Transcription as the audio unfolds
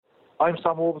I'm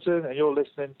Sam Warburton, and you're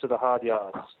listening to The Hard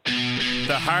Yards.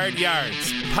 The Hard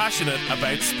Yards, passionate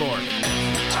about sport.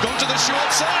 It's gone to the short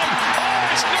side.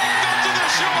 Oh, it's not gone to the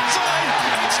short side.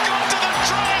 It's gone to the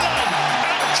try line.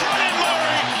 And Colin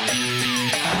Murray.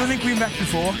 I don't think we met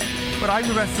before, but I'm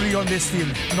the referee on this team,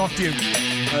 not you.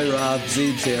 Hi Rob,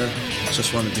 Zeebs here.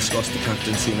 Just want to discuss the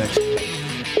captaincy next.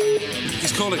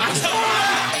 He's calling.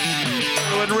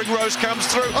 When Ringrose comes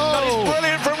through, that is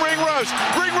brilliant from Ringrose.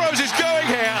 Ringrose is going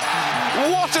here.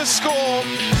 What a score!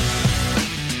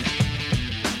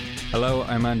 Hello,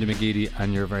 I'm Andy McGeady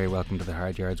and you're very welcome to the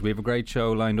Hard Yards. We have a great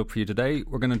show lined up for you today.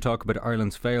 We're going to talk about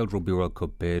Ireland's failed Rugby World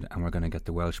Cup bid, and we're going to get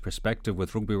the Welsh perspective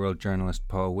with Rugby World journalist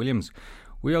Paul Williams.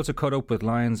 We also caught up with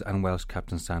Lions and Welsh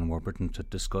captain Sam Warburton to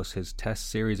discuss his test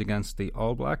series against the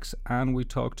All Blacks, and we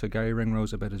talked to Garry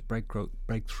Ringrose about his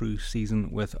breakthrough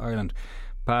season with Ireland.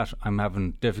 Pat, I'm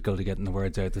having difficulty getting the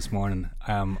words out this morning.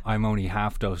 I'm only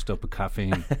half dosed up with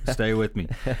caffeine. Stay with me.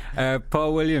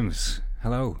 Paul Williams,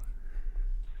 hello.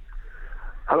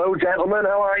 Hello, gentlemen.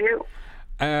 How are you?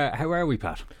 How are we,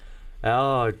 Pat?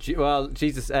 Oh, well,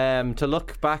 Jesus. To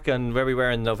look back on where we were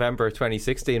in November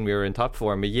 2016, we were in top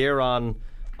form. A year on,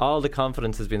 all the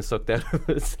confidence has been sucked out of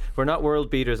us. We're not world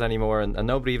beaters anymore, and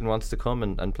nobody even wants to come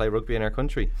and play rugby in our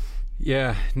country.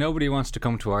 Yeah, nobody wants to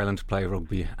come to Ireland to play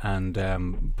rugby. And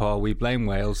Paul, we blame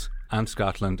Wales and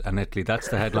Scotland and Italy. That's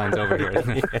the headlines over here,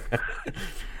 isn't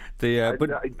it? But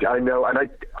I know, and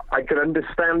I can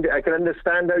understand it. I can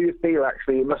understand how you feel.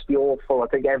 Actually, it must be awful. I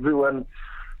think everyone,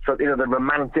 the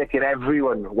romantic in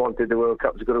everyone wanted the World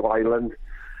Cup to go to Ireland,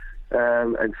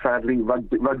 and sadly,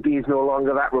 rugby is no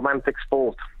longer that romantic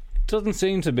sport. Doesn't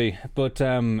seem to be, but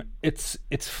it's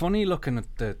funny looking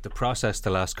at the process the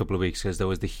last couple of weeks, because there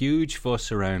was the huge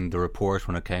fuss around the report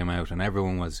when it came out, and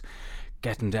everyone was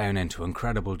getting down into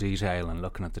incredible detail and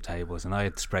looking at the tables, and I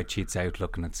had spreadsheets out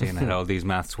looking at seeing how all these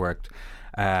maths worked,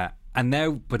 and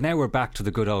now we're back to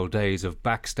the good old days of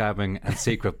backstabbing and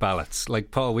secret ballots.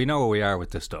 Like, Paul, we know where we are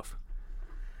with this stuff.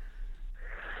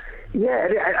 Yeah,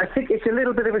 I think it's a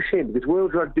little bit of a shame because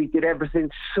World Rugby did everything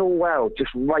so well,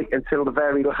 just right until the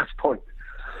very last point.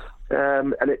 I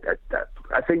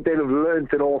think they'll have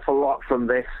learned an awful lot from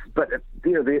this. But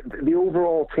the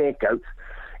overall takeout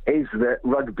is that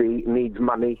rugby needs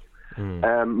money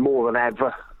more than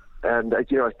ever. And I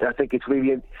think it's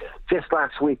really. Just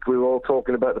last week we were all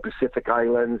talking about the Pacific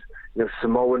Islands.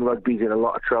 Samoan rugby's in a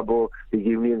lot of trouble. The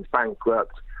union's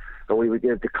bankrupt. And we were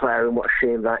declaring what a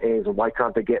shame that is, and why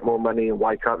can't they get more money, and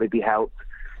why can't they be helped?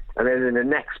 And then in the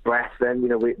next breath, then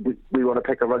we want to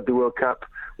pick a Rugby World Cup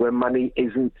where money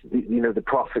isn't, the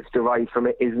profits derived from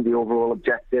it isn't the overall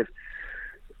objective.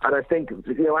 And I think at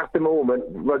the moment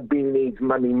rugby needs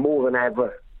money more than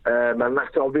ever, and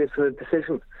that's obvious in the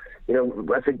decision.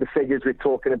 I think the figures we're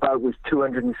talking about was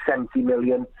 270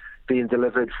 million being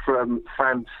delivered from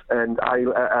France and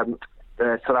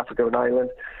South Africa and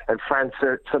Ireland, and France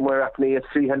are somewhere up near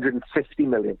 350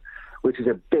 million, which is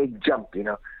a big jump,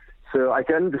 So I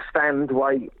can understand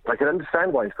why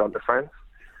it's gone to France.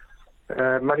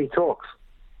 Money talks.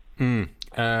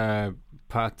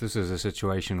 Pat, this is a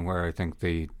situation where I think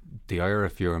the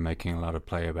IRFU are making a lot of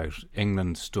play about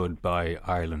England stood by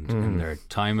Ireland in their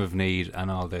time of need and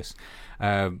all this.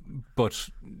 But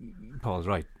Paul's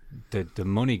right. The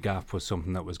money gap was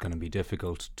something that was going to be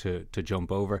difficult to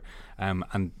jump over,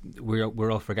 and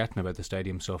we're all forgetting about the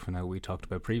stadium stuff and how we talked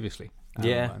about previously.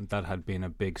 And that had been a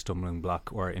big stumbling block,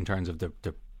 or in terms of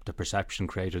the perception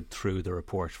created through the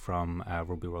report from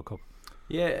Rugby World Cup.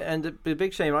 Yeah, and the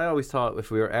big shame, I always thought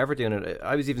if we were ever doing it,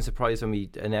 I was even surprised when we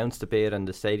announced the bid and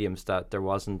the stadiums that there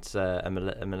wasn't a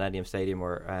Millennium Stadium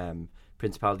or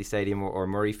Principality Stadium or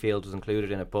Murrayfield was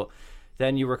included in it. But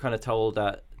then you were kind of told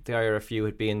that the IRFU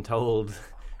had been told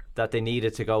that they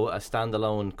needed to go a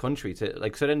standalone country so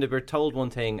then they were told one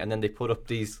thing and then they put up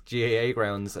these GAA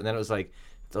grounds, and then it was like,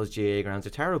 those GAA grounds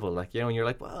are terrible, and you're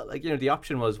like, well, the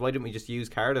option was, why didn't we just use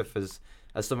Cardiff as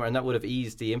somewhere, and that would have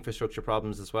eased the infrastructure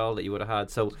problems as well that you would have had.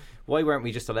 So why weren't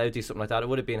we just allowed to do something like that? It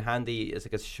would have been handy as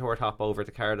like a short hop over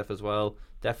to Cardiff as well.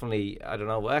 Definitely, I don't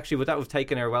know. Actually, would that have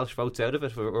taken our Welsh votes out of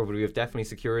it, or would we have definitely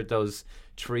secured those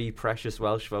 3 precious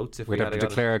Welsh votes if we'd have to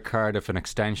declare Cardiff an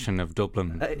extension of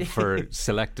Dublin for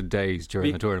selected days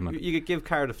during the tournament? You could give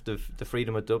Cardiff the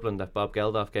freedom of Dublin that Bob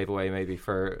Geldof gave away, maybe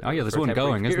for. Oh yeah, there's one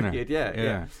going, isn't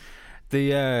there?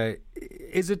 Yeah.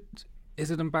 Is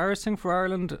it embarrassing for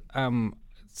Ireland?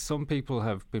 Some people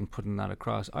have been putting that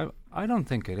across. I don't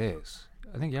think it is.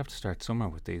 I think you have to start somewhere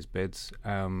with these bids.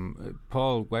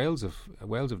 Paul, Wales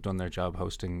have done their job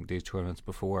hosting these tournaments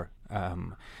before.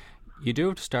 You do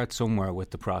have to start somewhere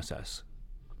with the process.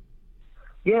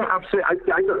 Yeah,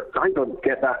 absolutely. I don't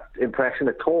get that impression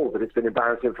at all that it's been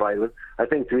embarrassing for Ireland. I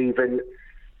think to even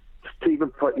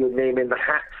put your name in the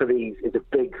hat for these is a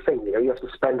big thing. You have to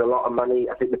spend a lot of money.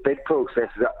 I think the bid process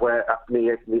is up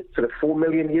near sort of €4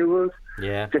 million.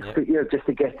 Just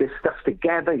to get this stuff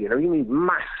together. You need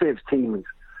massive teams,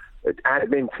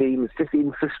 admin teams, just the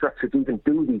infrastructure to even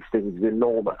do these things is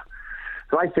enormous.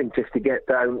 So I think just to get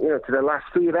down, to the last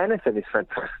three of anything is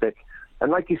fantastic.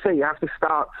 And like you say, you have to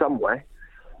start somewhere.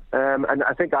 And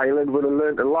I think Ireland would have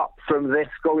learned a lot from this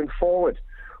going forward.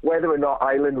 Whether or not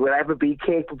Ireland will ever be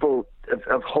capable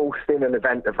of hosting an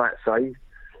event of that size,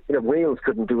 Wales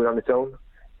couldn't do it on its own,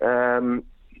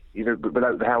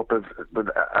 without the help of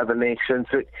other nations.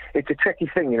 So it's a tricky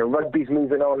thing. Rugby's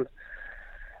moving on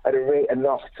at a rate of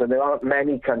knots, and there aren't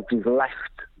many countries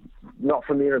left, not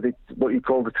from what you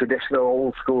call the traditional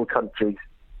old school countries,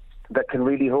 that can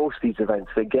really host these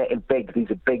events. They're getting big. These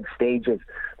are big stages.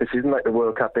 This isn't like the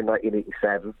World Cup in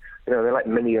 1987. They're like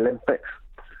mini Olympics.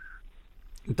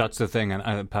 That's the thing,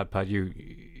 and Pat,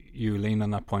 you leaned on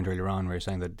that point earlier on where you're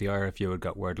saying that the IRFU had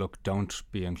got word, look, don't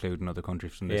be including other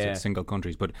countries from this, it's single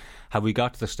countries. But have we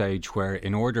got to the stage where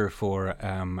in order for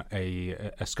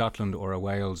a Scotland or a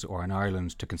Wales or an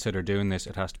Ireland to consider doing this,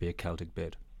 it has to be a Celtic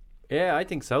bid? Yeah, I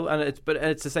think so, and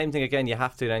it's the same thing again. You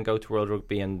have to then go to World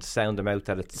Rugby and sound them out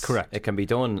that it's correct. It can be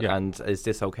done, and is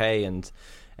this okay? And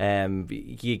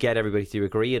you get everybody to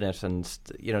agree in it, and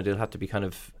there'll have to be kind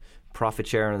of profit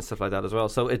sharing and stuff like that as well.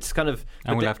 So it's kind of,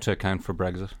 and we'll have to account for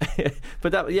Brexit.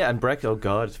 But and Brexit. Oh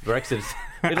God, Brexit.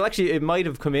 It might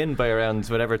have come in by around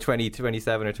whatever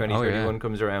 2027 or 2031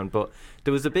 comes around. But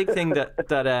there was a big thing that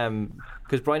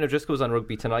because Brian O'Driscoll was on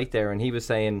Rugby Tonight there, and he was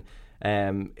saying.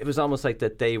 It was almost like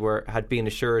that they had been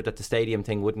assured that the stadium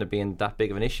thing wouldn't have been that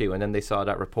big of an issue, and then they saw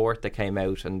that report that came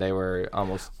out, and they were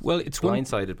almost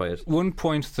blindsided by it. One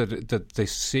point that they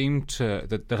seem to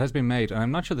that has been made, and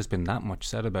I'm not sure there's been that much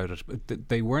said about it, but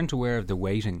they weren't aware of the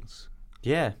weightings.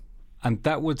 Yeah. And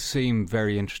that would seem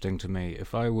very interesting to me.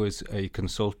 If I was a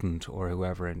consultant or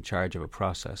whoever in charge of a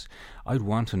process, I'd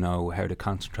want to know how to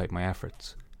concentrate my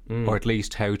efforts, or at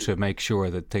least how to make sure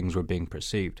that things were being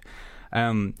perceived.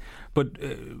 But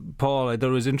Paul, I thought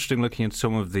it was interesting looking at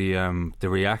some of the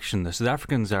reaction. The South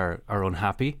Africans are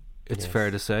unhappy. It's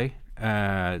fair to say.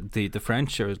 The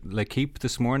French are L'Équipe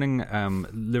this morning.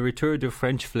 Le retour du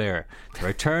French flair, the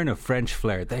return of French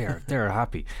flair. They're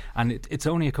happy, and it's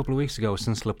only a couple of weeks ago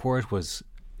since Laporte was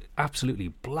absolutely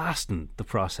blasting the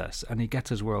process, and he gets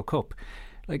his World Cup.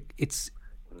 Like it's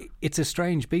a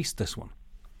strange beast, this one.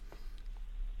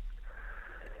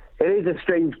 It is a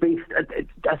strange beast.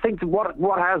 I think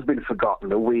what has been forgotten,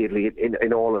 weirdly,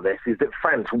 in all of this, is that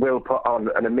France will put on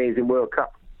an amazing World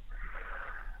Cup.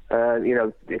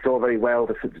 It's all very well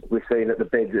that we're saying that the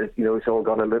bid, it's all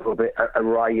gone a little bit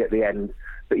awry at the end.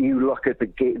 But you look at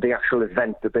the actual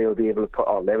event that they'll be able to put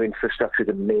on. Their infrastructure is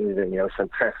amazing. It's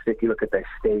fantastic. You look at their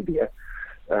stadia.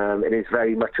 It is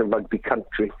very much a rugby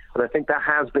country, and I think that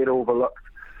has been overlooked.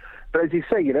 But as you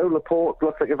say, Laporte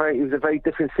looked like it was a very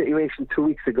different situation 2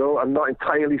 weeks ago. I'm not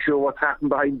entirely sure what's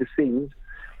happened behind the scenes,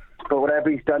 but whatever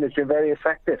he's done has been very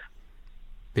effective.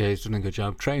 Yeah, he's done a good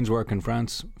job. Trains work in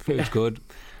France, feels good.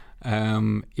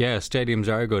 Stadiums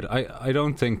are good. I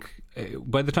don't think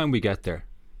by the time we get there,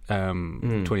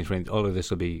 2020, all of this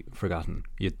will be forgotten.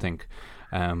 You'd think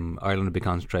Ireland will be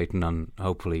concentrating on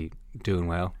hopefully doing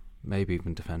well, maybe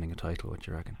even defending a title. What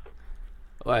do you reckon?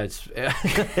 Well,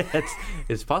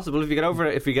 it's possible if you get over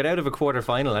it. If you get out of a quarter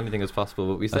final, anything is possible.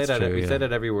 But we say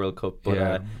that every World Cup.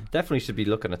 But definitely should be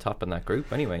looking atop in that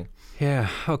group anyway. Yeah.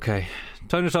 Okay.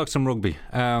 Time to talk some rugby.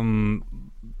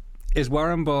 Is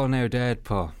Warren Ball now dead,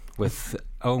 Paul? With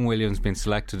Owen Williams being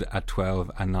selected at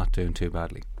 12 and not doing too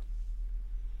badly.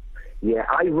 Yeah,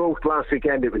 I wrote last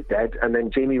weekend it was dead, and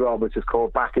then Jamie Roberts was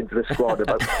called back into the squad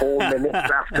about 4 minutes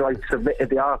after I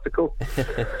submitted the article.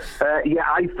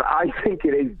 I think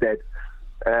it is dead.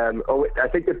 I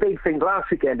think the big thing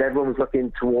last weekend, everyone was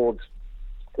looking towards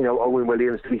Owen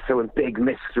Williams to be throwing big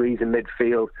mysteries in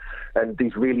midfield and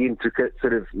these really intricate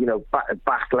sort of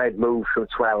back-led moves from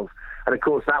 12. And of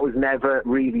course that was never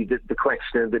really the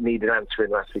question that needed answering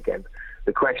last weekend.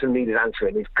 The question needed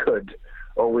answering is, could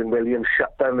Owen Williams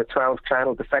shut down the 12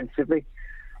 channel defensively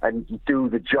and do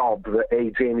the job that a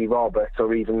Jamie Roberts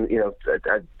or even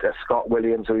a Scott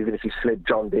Williams, or even if you slid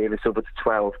John Davis over to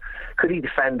 12, could he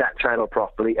defend that channel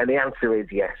properly? And the answer is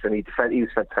yes, and he was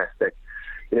fantastic.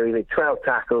 He made 12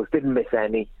 tackles, didn't miss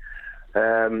any,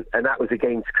 and that was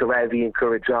against Karevi and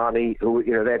Kurajani, who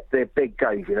they're big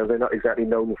guys. They're not exactly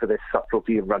known for their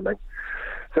subtlety of running.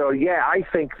 So yeah, I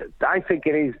think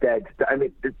it is dead. I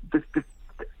mean,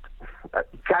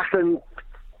 Gatland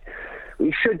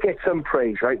we should get some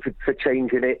praise, right, for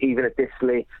changing it even at this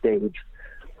late stage.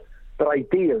 But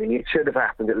ideally, it should have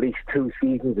happened at least 2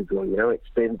 seasons ago. It's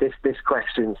been this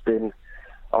question's been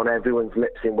on everyone's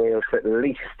lips in Wales for at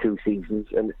least 2 seasons.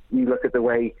 And you look at the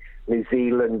way New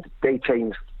Zealand, they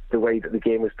changed the way that the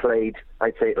game was played,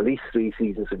 I'd say at least 3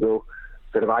 seasons ago.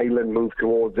 Sort of Ireland moved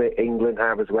towards it, England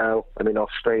have as well. I mean,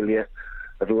 Australia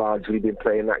have largely been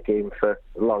playing that game for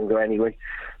longer anyway.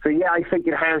 So yeah, I think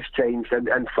it has changed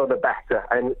and for the better.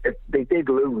 And they did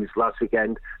lose last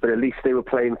weekend, but at least they were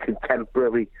playing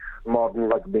contemporary modern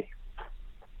rugby.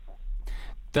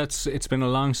 It's been a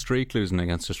long streak losing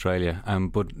against Australia,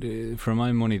 but for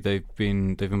my money, they've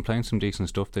been playing some decent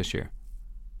stuff this year.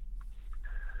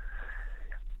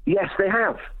 Yes, they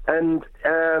have, and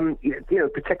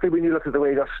particularly when you look at the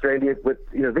way Australia,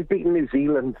 they've beaten New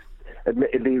Zealand.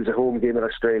 Admittedly, it was a home game in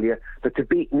Australia, but to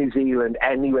beat New Zealand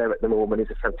anywhere at the moment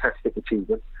is a fantastic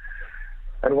achievement.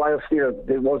 And whilst there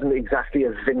wasn't exactly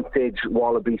a vintage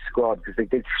Wallaby squad, because they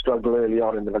did struggle early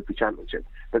on in the Rugby Championship,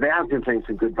 but they have been playing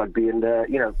some good rugby, and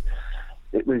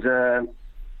it was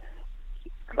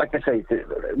like I say,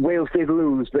 Wales did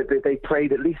lose, but they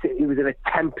played, at least it was an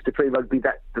attempt to play rugby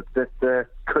that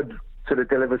could sort of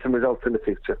deliver some results in the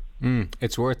future.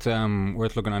 It's worth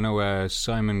looking. I know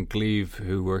Simon Gleave,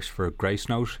 who works for Grace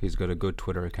Note, he's got a good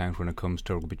Twitter account when it comes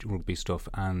to rugby stuff,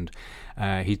 and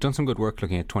he's done some good work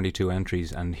looking at 22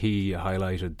 entries, and he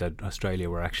highlighted that Australia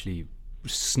were actually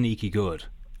sneaky good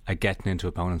at getting into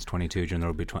opponents' 22 during the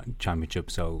Rugby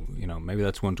Championship, so maybe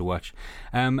that's one to watch.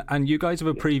 And you guys have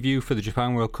a preview for the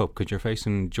Japan World Cup because you're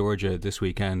facing Georgia this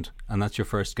weekend, and that's your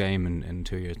first game in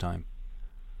 2 years' time.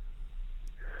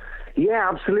 Yeah,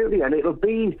 absolutely, and it'll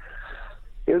be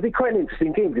quite an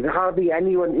interesting game because hardly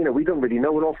anyone, we don't really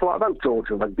know an awful lot about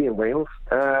Georgia rugby in Wales.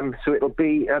 So it'll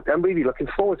be, I'm really looking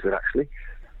forward to it actually.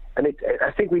 And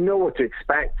I think we know what to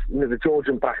expect. The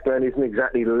Georgian backline isn't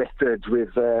exactly littered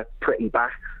with pretty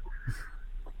backs.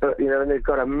 But, and they've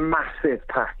got a massive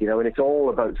pack, and it's all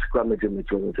about scrummaging with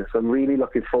Georgia. So I'm really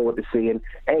looking forward to seeing,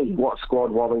 what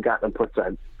squad Warren Gatland puts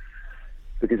out.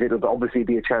 Because it'll obviously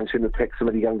be a chance for him to pick some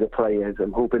of the younger players.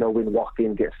 I'm hoping Owen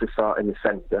Watkin gets to start in the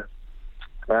centre.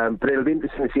 But it'll be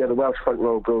interesting to see how the Welsh front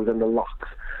row goes in the locks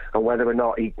and whether or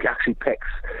not he actually picks,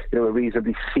 a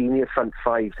reasonably senior front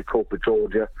five to cope with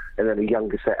Georgia and then a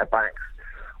younger set of backs,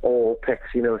 or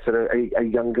picks, sort of a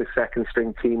younger second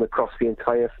string team across the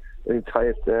entire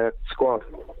squad.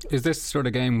 Is this the sort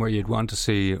of game where you'd want to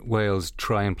see Wales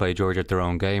try and play Georgia at their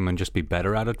own game and just be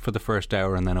better at it for the first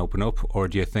hour and then open up, or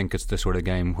do you think it's the sort of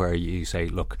game where you say,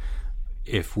 look,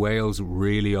 if Wales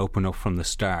really open up from the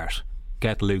start,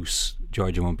 get loose,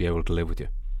 Georgia won't be able to live with you?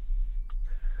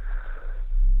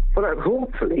 Well,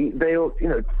 hopefully they'll,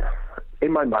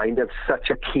 in my mind, have such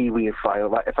a Kiwi file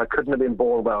that if I couldn't have been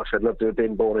born Welsh, I'd love to have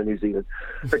been born in New Zealand.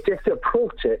 But just to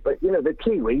approach it, but the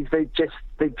Kiwis, they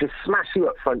just smash you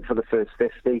up front for the first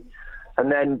 50,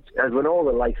 and then as when all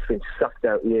the life's been sucked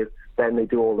out of you, then they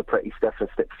do all the pretty stuff and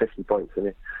stick 50 points in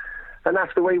it. And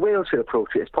that's the way Wales should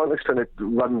approach it. It's pointless trying to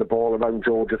run the ball around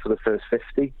Georgia for the first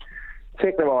 50.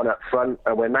 Take them on up front,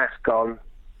 and when that's gone,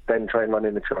 then try and run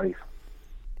in the tries.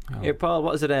 Here, Paul,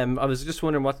 what is it? I was just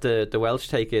wondering what the Welsh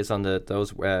take is on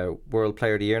those World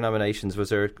Player of the Year nominations. Was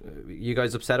there, you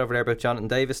guys upset over there about Jonathan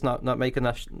Davis not making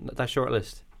that short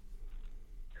list?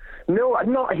 No,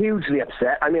 I'm not hugely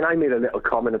upset. I mean, I made a little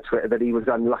comment on Twitter that he was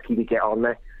unlucky to get on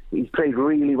there. He's played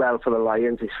really well for the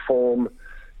Lions. His form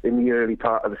in the early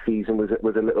part of the season was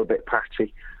a little bit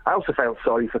patchy. I also felt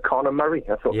sorry for Conor Murray.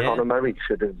 I thought Conor Murray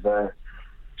should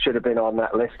have been on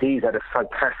that list. He's had a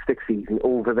fantastic season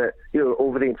over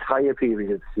the entire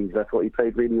period of the season. I thought he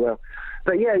played really well.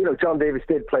 But John Davis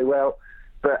did play well,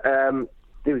 but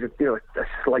there was a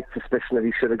slight suspicion that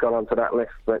he should have gone onto that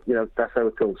list. But that's how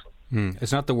it goes.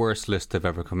 It's not the worst list they've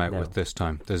ever come out with this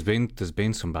time. There's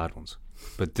been some bad ones,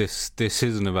 but this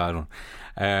isn't a bad one.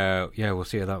 We'll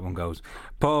see how that one goes.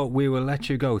 Paul, we will let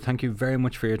you go. Thank you very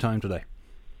much for your time today.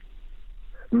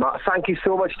 Thank you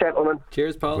so much, gentlemen.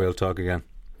 Cheers, Paul. We'll talk again.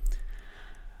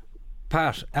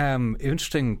 Pat,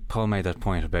 interesting Paul made that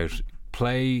point about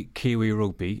play Kiwi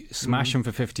rugby, smash them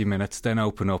for 50 minutes, then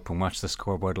open up and watch the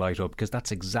scoreboard light up, because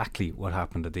that's exactly what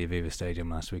happened at the Aviva Stadium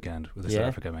last weekend with the South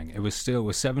Africa wing. It was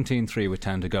 17-3 with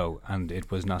 10 to go, and it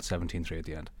was not 17-3 at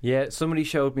the end. Yeah, somebody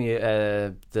showed me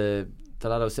the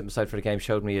lad I was sitting beside for the game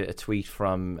showed me a tweet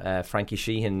from Frankie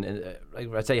Sheehan.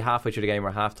 I'd say halfway through the game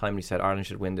or half time, he said Ireland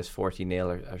should win this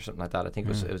 40-0 or something like that. I think it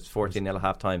was 40-0 at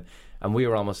half time, and we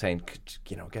were almost saying,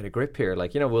 get a grip here,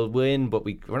 we'll win, but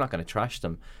we're not going to trash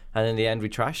them. And in the end we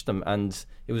trashed them, and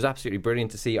it was absolutely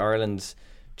brilliant to see Ireland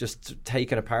just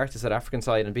taking apart the South African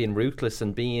side and being ruthless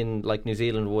and being like New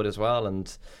Zealand would as well,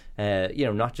 and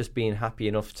not just being happy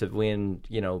enough to win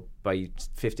by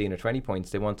 15 or 20 points.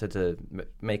 They wanted to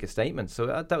make a statement, so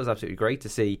that was absolutely great to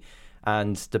see.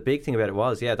 And the big thing about it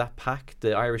was that pack,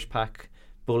 the Irish pack,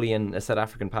 bullying a South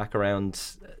African pack around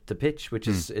the pitch, which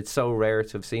is it's so rare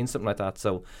to have seen something like that.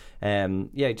 So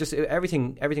just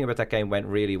everything about that game went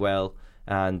really well.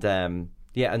 And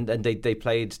and they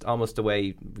played almost the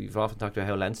way we've often talked about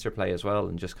how Leinster play as well,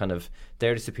 and just kind of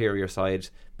they're the superior side,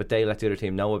 but they let the other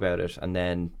team know about it and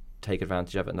then take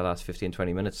advantage of it in the last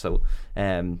 15-20 minutes. So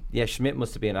Schmidt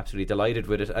must have been absolutely delighted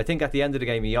with it. I think at the end of the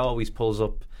game he always pulls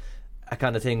up a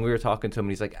kind of thing. We were talking to him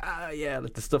and he's like,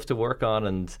 like the stuff to work on,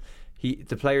 and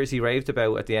the players he raved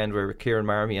about at the end were Kieran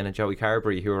Marmion and Joey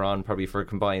Carberry, who were on probably for a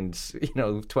combined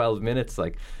 12 minutes.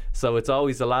 So it's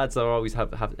always the lads that always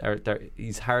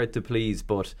he's hard to please,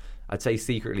 but I'd say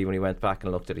secretly when he went back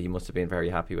and looked at it, he must have been very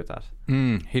happy with that.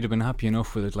 He'd have been happy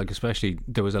enough with it, especially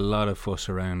there was a lot of fuss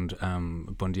around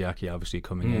Bundyaki obviously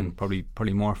coming in,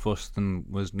 probably more fuss than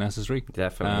was necessary.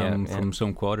 Definitely, from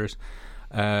some quarters.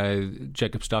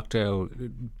 Jacob Stockdale,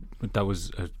 that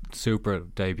was a super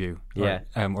debut,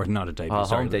 or not a debut,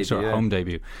 home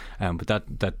debut. But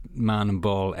that man and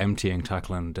ball emptying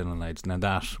tackling Dylan Lades, now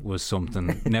that was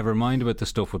something. Never mind about the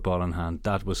stuff with ball in hand.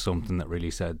 That was something that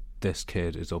really said this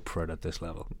kid is up for it at this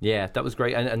level. Yeah, that was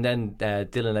great. And then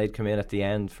Dylan Lade came in at the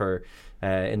end for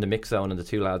in the mix zone, and the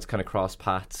two lads kind of crossed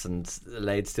paths, and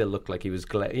Lade still looked like he was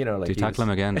did he tackle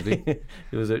him again, did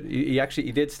he?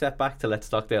 He did step back to let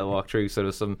Stockdale walk through, so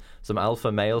there's some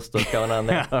alpha male stuff going on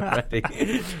there already.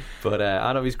 But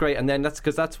I know he was great. And then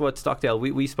that's what Stockdale,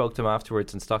 we spoke to him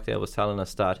afterwards, and Stockdale was telling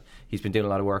us that he's been doing a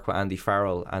lot of work with Andy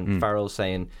Farrell, and Farrell's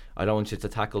saying, I don't want you to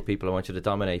tackle people, I want you to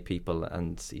dominate people,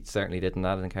 and he certainly did in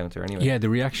that encounter anyway. Yeah, the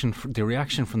reaction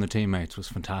from the teammates was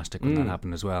fantastic when that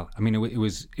happened as well. I mean, it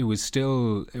was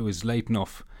late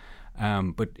enough,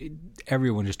 but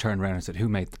everyone just turned around and said, "Who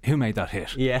made that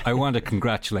hit?" Yeah, I want to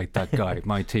congratulate that guy,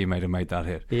 my teammate who made that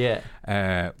hit. Yeah,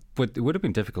 but it would have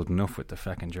been difficult enough with the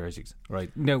feckin' jerseys,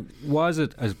 right? Now, was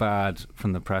it as bad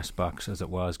from the press box as it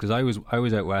was? Because I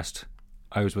was out west,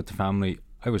 I was with the family,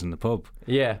 I was in the pub.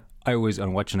 Yeah, I was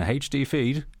watching a HD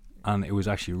feed, and it was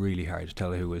actually really hard to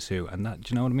tell who was who. And that,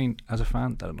 do you know what I mean? As a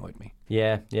fan, that annoyed me.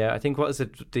 Yeah. I think I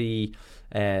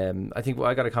think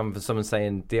I got a comment from someone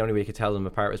saying the only way you could tell them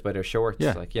apart was by their shorts.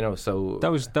 Yeah. So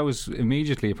that was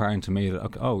immediately apparent to me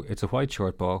that it's a white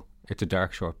short ball, it's a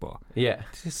dark short ball. Yeah,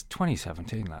 it's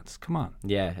 2017, lads. Come on.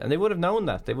 Yeah, and they would have known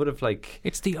that. They would have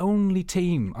It's the only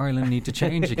team Ireland need to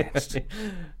change against,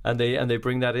 and they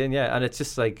bring that in. Yeah, and it's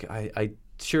just I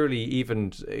surely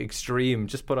even extreme,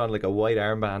 just put on a white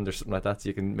armband or something like that so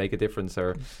you can make a difference,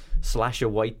 or slash a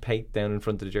white paint down in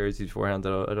front of the jerseys beforehand.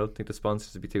 I don't think the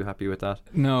sponsors would be too happy with that.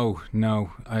 No,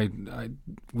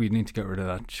 we need to get rid of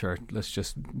that shirt. Let's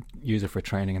just use it for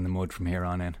training in the mud from here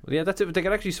on in. Well, yeah, that's it. They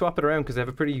could actually swap it around because they have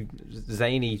a pretty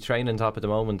zany training top at the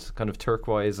moment, kind of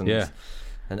turquoise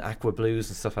and aqua blues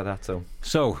and stuff like that.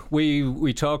 So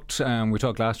we talked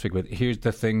last week, but here's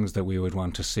the things that we would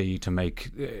want to see to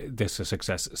make this a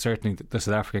success. Certainly the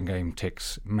South African game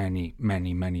ticks many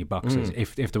boxes.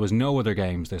 If there was no other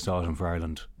games this autumn for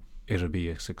Ireland, it'll be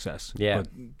a success. Yeah. But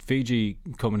Fiji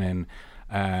coming in,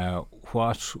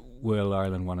 what will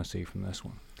Ireland want to see from this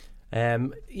one?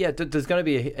 There's going to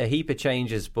be a heap of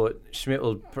changes, but Schmidt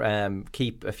will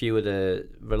keep a few of the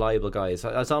reliable guys.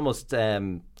 It's almost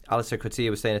Alistair Coetzee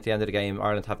was saying at the end of the game,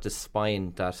 Ireland have this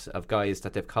spine of guys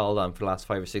that they've called on for the last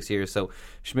 5 or 6 years. So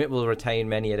Schmidt will retain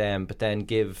many of them, but then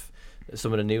give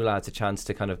some of the new lads a chance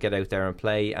to kind of get out there and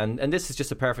play. And this is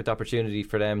just a perfect opportunity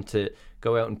for them to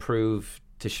go out and prove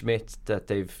to Schmidt that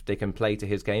they can play to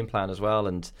his game plan as well.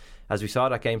 And as we saw,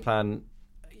 that game plan,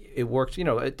 it worked.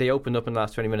 They opened up in the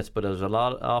last 20 minutes, but there was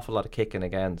awful lot of kicking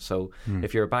again. So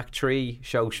if you're a back three,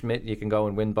 show Schmidt you can go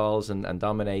and win balls and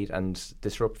dominate and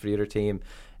disrupt for the other team.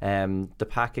 The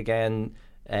pack again,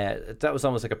 that was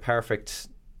almost like a perfect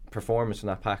performance from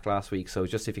that pack last week. So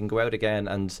just if you can go out again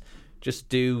and just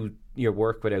do your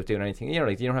work without doing anything, you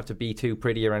don't have to be too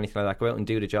pretty or anything like that. Go out and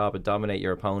do the job and dominate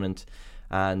your opponent.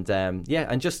 And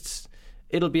and just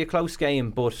it'll be a close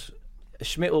game, but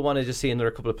Schmidt will want to just see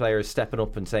another couple of players stepping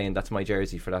up and saying that's my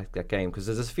jersey for that game, because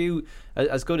there's a few,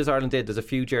 as good as Ireland did, there's a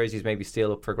few jerseys maybe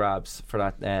still up for grabs for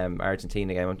that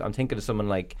Argentina game. I'm thinking of someone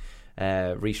like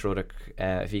Rhys Ruddock,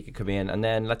 if he could come in, and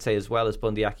then let's say as well as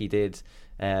Bundyaki did,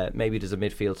 maybe there's a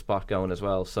midfield spot going as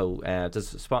well. So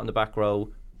there's a spot in the back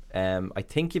row. I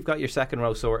think you've got your second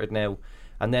row sorted now,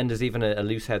 and then there's even a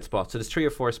loose head spot. So there's 3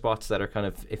 or 4 spots that are kind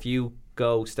of, if you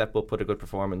go step up, put a good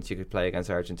performance, you could play against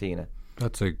Argentina.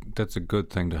 That's a good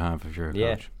thing to have if you're a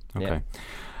coach. Okay.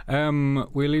 Yeah.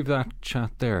 We'll leave that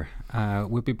chat there.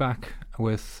 We'll be back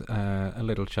with a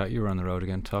little chat. You were on the road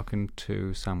again talking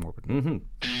to Sam Warburton.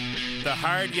 The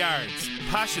Hard Yards,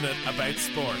 passionate about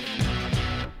sport.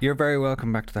 You're very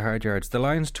welcome back to the Hard Yards. The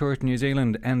Lions tour to New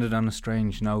Zealand ended on a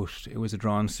strange note. It was a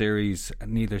drawn series.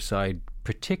 Neither side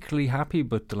particularly happy,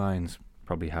 but the Lions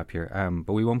probably happier.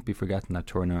 But we won't be forgetting that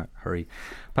tour in a hurry.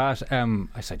 Pat,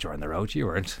 I said you're on the road. You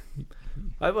weren't.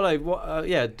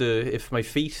 If my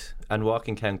feet and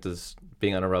walking count as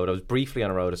being on a road, I was briefly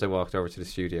on a road as I walked over to the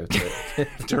studio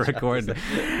to record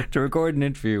an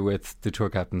interview with the tour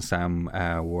captain Sam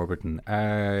Warburton.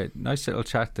 Nice little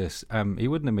chat. This he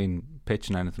wouldn't have been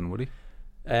pitching anything, would he?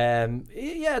 There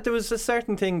was a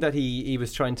certain thing that he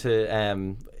was trying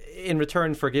to. In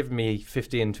return for giving me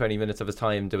 15-20 minutes of his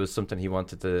time, there was something he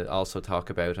wanted to also talk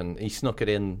about, and he snuck it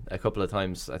in a couple of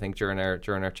times, I think, during our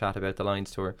chat about the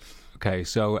Lions tour. Okay,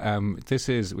 so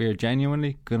we are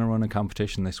genuinely going to run a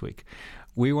competition this week.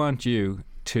 We want you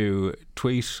to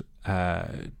tweet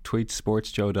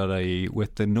sportsjoe.ie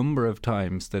with the number of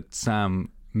times that Sam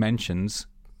mentions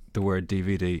the word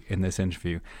DVD in this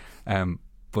interview.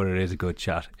 But it is a good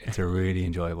chat. It's a really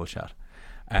enjoyable chat.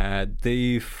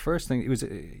 The first thing, it was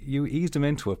you eased him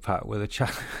into it, Pat, with a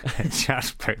chat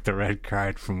about the red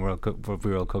card from World Cup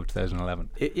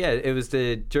 2011. It was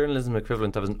the journalism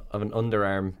equivalent of an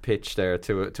underarm pitch there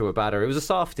to a batter. It was a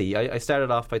softie. I started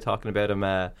off by talking about him.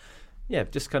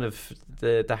 Just kind of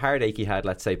the heartache he had,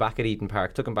 let's say, back at Eden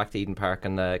Park. Took him back to Eden Park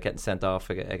and getting sent off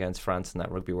against France in that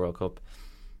Rugby World Cup.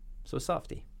 So a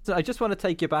softie. So I just want to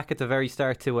take you back at the very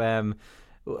start to.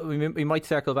 We might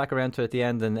circle back around to it at the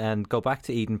end and go back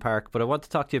to Eden Park, but I want to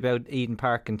talk to you about Eden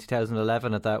Park in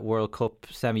 2011 at that World Cup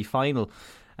semi-final.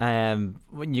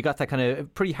 When you got that kind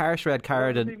of pretty harsh red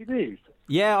card. And DVDs?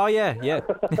 Yeah, oh yeah. I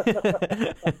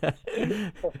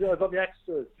was on the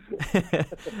extras.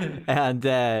 And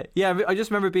I just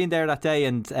remember being there that day,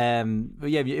 and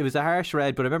it was a harsh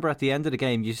red, but I remember at the end of the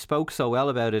game you spoke so well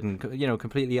about it and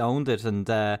completely owned it.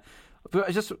 And but I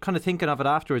was just kind of thinking of it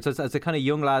afterwards as a kind of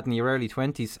young lad in your early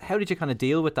 20s. How did you kind of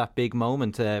deal with that big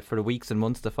moment for the weeks and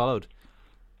months that followed?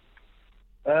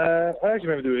 I actually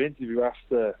remember doing an interview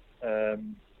after,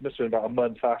 must have been about a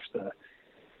month after,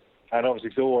 and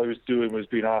obviously all I was doing was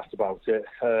being asked about it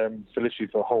for literally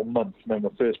for a whole month. I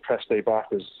remember my first press day back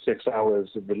was 6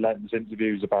 hours of relentless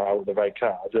interviews about the red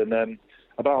card, and then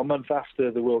about a month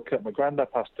after the World Cup, my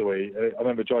granddad passed away. I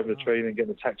remember driving the train and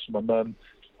getting a text from my mum.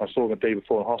 I saw him the day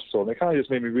before in hospital, and it kind of just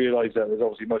made me realise that there's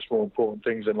obviously much more important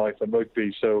things in life than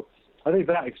rugby. So I think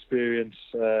that experience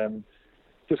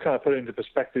just kind of put it into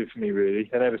perspective for me, really.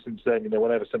 And ever since then,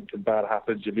 whenever something bad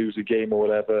happens, you lose a game or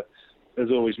whatever, there's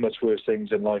always much worse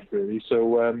things in life, really.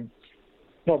 So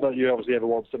not that you obviously ever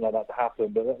want something like that to happen,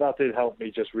 but that did help me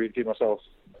just really give myself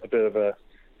a bit of a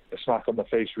smack on the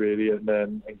face, really,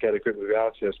 and get a grip with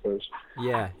reality, I suppose.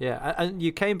 Yeah. And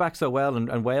you came back so well,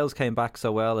 and Wales came back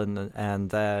so well,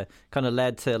 and kind of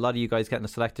led to a lot of you guys getting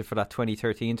selected for that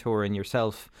 2013 tour, and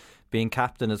yourself being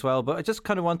captain as well. But I just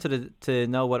kind of wanted to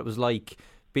know what it was like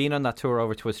being on that tour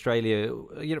over to Australia,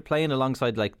 playing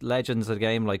alongside like legends of the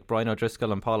game like Brian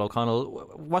O'Driscoll and Paul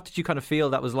O'Connell. What did you kind of feel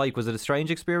that was like? Was it a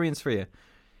strange experience for you?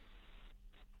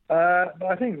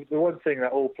 I think the one thing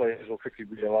that all players will quickly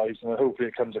realise, and hopefully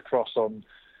it comes across on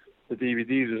the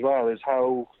DVDs as well, is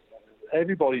how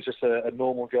everybody's just a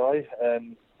normal guy,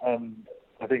 and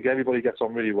I think everybody gets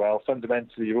on really well.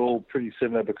 Fundamentally, you're all pretty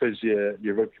similar because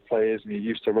you're rugby players and you're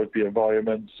used to rugby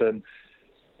environments, and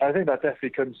I think that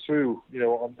definitely comes through,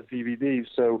 on the DVDs.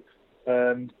 So,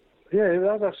 it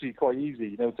was actually quite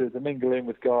easy, to mingle in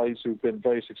with guys who've been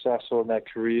very successful in their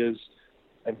careers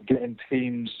and getting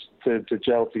teams to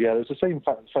gel together. It's the same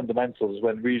fundamentals as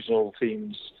when regional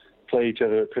teams play each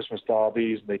other at Christmas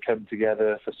derbies and they come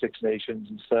together for Six Nations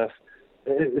and stuff.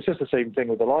 It's just the same thing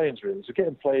with the Lions, really. So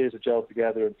getting players to gel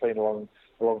together and playing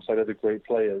alongside other great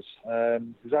players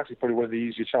is actually probably one of the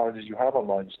easier challenges you have on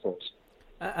Lions tours.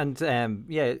 And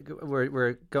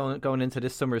we're going into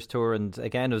this summer's tour, and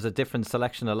again it was a different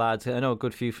selection of lads. I know a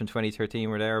good few from 2013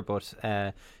 were there, but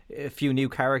a few new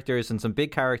characters and some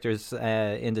big characters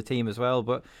in the team as well.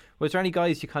 But was there any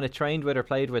guys you kind of trained with or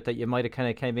played with that you might have kind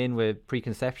of came in with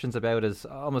preconceptions about as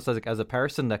a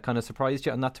person that kind of surprised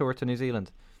you on that tour to New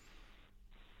Zealand?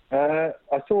 I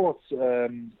thought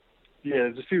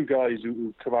there's a few guys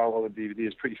who come out on the DVD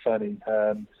is pretty funny.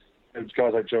 It was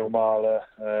guys like Joe Marler.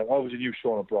 I always knew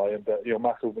Sean O'Brien, but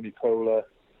Mako Vunipola,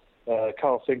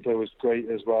 Carl Finkler was great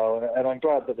as well. And I'm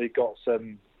glad that they got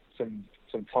some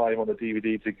some time on the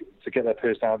DVD to get their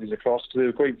personalities across, because they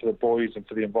were great for the boys and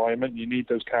for the environment. You need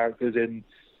those characters in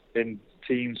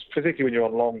teams, particularly when you're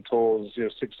on long tours,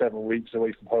 6-7 weeks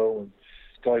away from home, and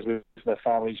guys with their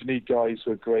families. You need guys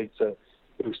who are great to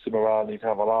boost the morale, and you can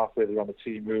have a laugh with around the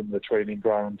team room, the training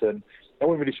ground. And I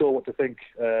wasn't really sure what to think.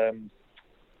 I've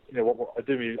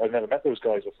never met those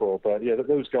guys before, but yeah,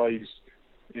 those guys,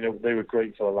 they were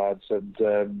great for the lads, and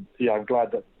I'm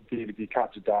glad that DVD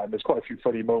captured that. And there's quite a few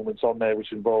funny moments on there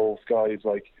which involve guys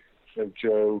like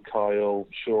Joe, Kyle,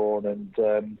 Sean, and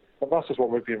that's just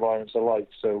what rugby environments are like.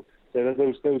 So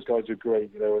those guys are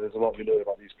great. There's a lot you learn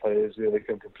about these players. They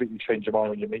can completely change your mind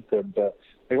when you meet them. But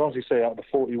I can honestly say, out of the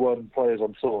 41 players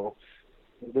on tour,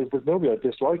 there's nobody I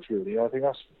disliked really. I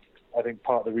think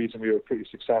part of the reason we were pretty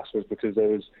successful is because there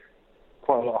was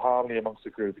quite a lot of harmony amongst the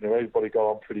group. Everybody got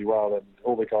on pretty well, and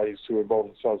all the guys who were involved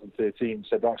in 2013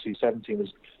 said actually 17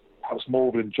 was perhaps more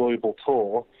of an enjoyable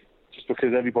tour, just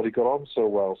because everybody got on so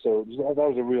well. So that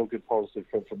was a real good positive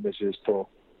from this year's tour.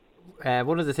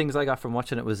 One of the things I got from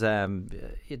watching it was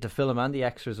the film and the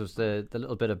extras was the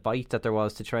little bit of bite that there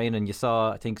was to train, and you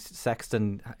saw, I think,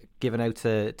 Sexton giving out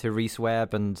to Rhys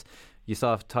Webb, and you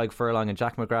saw Tyg Furlong and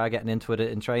Jack McGrath getting into it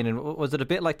in training. Was it a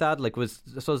bit like that? Like, was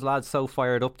those lads so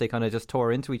fired up they kind of just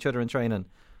tore into each other in training?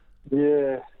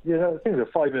 Yeah. I think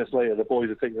that 5 minutes later the boys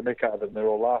are taking the mick out of it and they're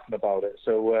all laughing about it.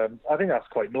 So I think that's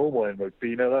quite normal in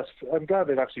rugby. I'm glad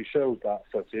they've actually showed that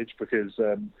footage, because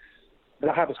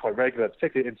that happens quite regularly,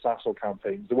 particularly international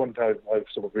campaigns. The one thing I've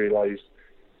sort of realised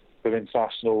with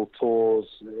international tours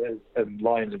and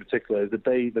Lions in particular is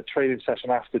the training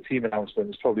session after the team announcement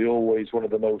is probably always one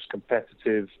of the most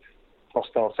competitive,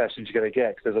 hostile sessions you're going to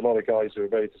get, because there's a lot of guys who are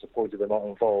very disappointed they're not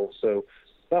involved. So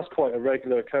that's quite a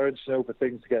regular occurrence, for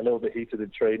things to get a little bit heated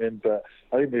in training. But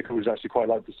I think the coaches actually quite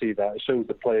like to see that. It shows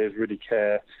the players really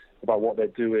care about what they're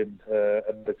doing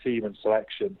and the team and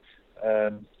selection.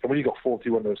 And when you've got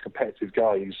 41 of those competitive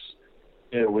guys,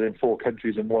 within 4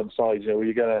 countries in one side,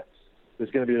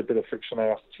 there's going to be a bit of friction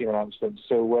there after team announcements.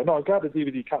 So, I'm glad the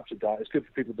DVD captured that. It's good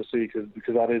for people to see,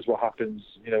 because that is what happens,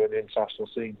 in the international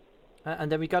scene.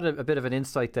 And then we got a bit of an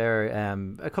insight there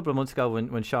a couple of months ago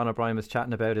when Sean O'Brien was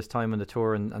chatting about his time on the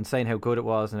tour and saying how good it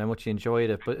was and how much he enjoyed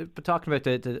it. But talking about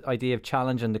the idea of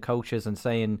challenging the coaches and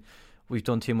saying we've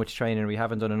done too much training, we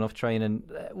haven't done enough training.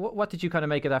 What did you kind of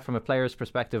make of that from a player's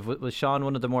perspective? Was Sean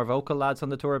one of the more vocal lads on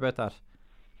the tour about that?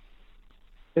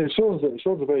 Yeah, Sean's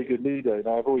a very good leader.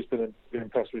 I've always been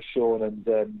impressed with Sean,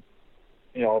 and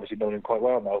obviously known him quite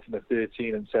well now from the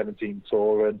 13 and 17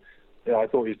 tour. And I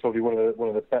thought he was probably one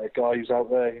of the better guys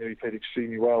out there. He played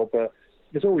extremely well, but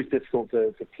it's always difficult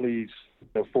to please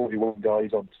 41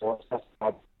 guys on tour.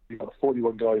 You've got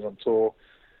 41 guys on tour.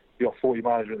 You've got 40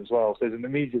 management as well. So there's an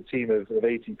immediate team of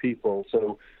 80 people.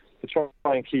 So to try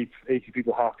and keep 80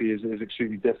 people happy is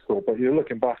extremely difficult. But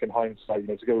looking back in hindsight,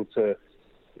 to go to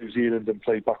New Zealand and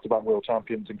play back-to-back world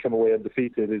champions and come away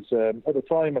undefeated is, at the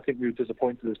time, I think we were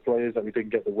disappointed as players that we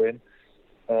didn't get the win.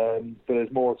 But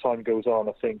as more time goes on,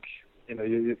 I think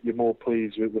you're more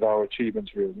pleased with our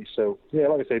achievements, really. So,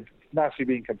 like I said, naturally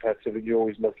being competitive, and you're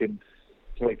always looking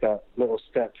to make that little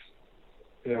step,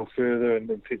 further and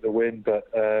take the win. But,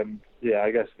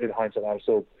 I guess in hindsight, I'm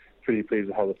still pretty pleased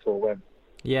with how the tour went.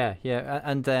 Yeah,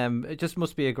 and it just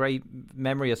must be a great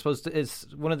memory. I suppose is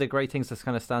one of the great things that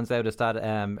kind of stands out is that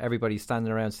everybody's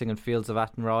standing around singing Fields of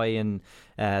Athenry in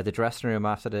the dressing room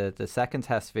after the second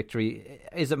Test victory.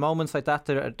 Is it moments like that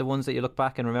are the ones that you look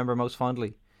back and remember most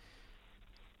fondly?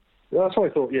 That's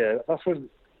what I thought. Yeah, that's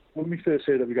when we first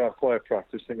heard that we got a choir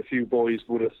practice. I think a few boys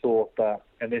would have thought that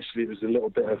initially it was going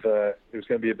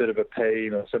to be a bit of a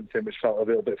pain or something which felt a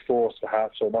little bit forced,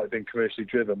 perhaps, or might have been commercially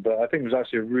driven. But I think it was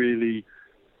actually a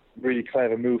really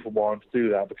clever move from Warren to do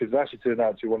that, because it actually turned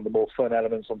out to be one of the more fun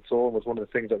elements on tour, and was one of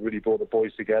the things that really brought the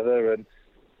boys together. And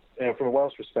from a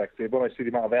Welsh perspective, when I see the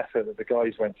amount of effort that the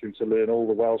guys went through to learn all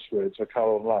the Welsh words for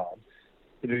Carol and Lamb,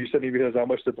 you suddenly realise how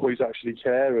much the boys actually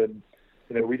care. And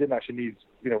we didn't actually need,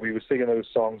 we were singing those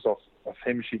songs off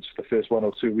hymn sheets for the first 1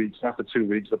 or 2 weeks, and after 2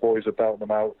 weeks the boys were belting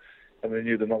them out and they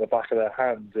knew them on the back of their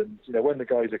hand. And when the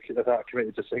guys are that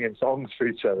committed to singing songs for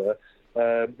each other,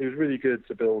 it was really good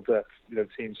to build up,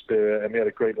 team spirit, and we had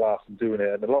a great laugh in doing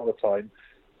it. And a lot of the time,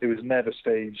 it was never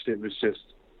staged.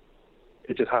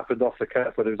 It just happened off the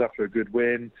cuff, whether it was after a good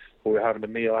win or we're having a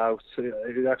meal out.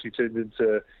 It actually turned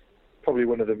into probably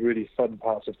one of the really fun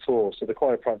parts of tour. So the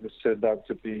choir practice turned out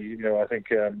to be, I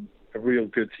think, a real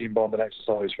good team bonding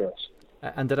exercise for us.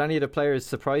 And did any of the players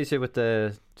surprise you with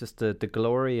the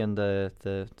glory and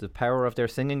the power of their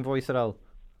singing voice at all?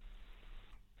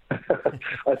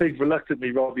 I think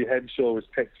reluctantly Robbie Henshaw was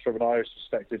picked from an Irish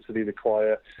perspective to lead the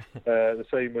choir. The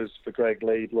same was for Greg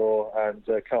Laidlaw and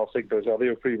Carl Sinclair as well. They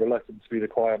were pretty reluctant to be the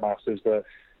choir masters, but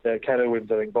Ken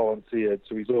Owens, I think, volunteered.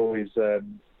 So he's always,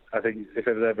 I think, if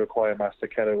there was ever a choir master,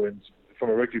 Ken Owens, from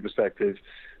a rugby perspective,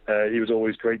 he was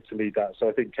always great to lead that. So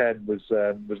I think Ken was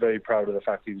very proud of the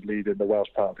fact he was leading the Welsh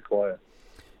part of the choir.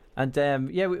 And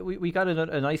we got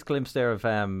a nice glimpse there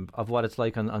of what it's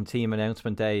like on team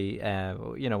announcement day.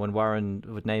 When Warren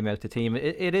would name out the team,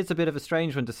 it is a bit of a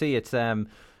strange one to see. It's I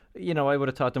would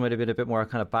have thought there might have been a bit more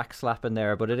kind of backslapping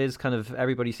there, but it is kind of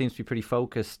everybody seems to be pretty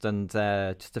focused and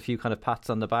just a few kind of pats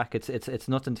on the back. It's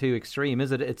nothing too extreme,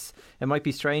 is it? It might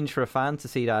be strange for a fan to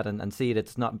see that and see it.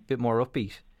 It's not a bit more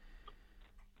upbeat.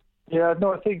 Yeah,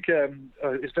 no, I think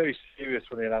it's very serious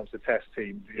when they announce the test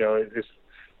team. It's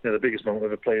the biggest moment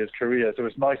of a player's career. So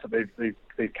it's nice that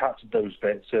they've captured those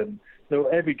bits. And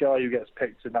every guy who gets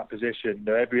picked in that position,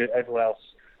 everyone else,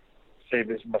 say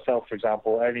this myself for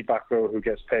example, any back row who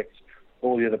gets picked,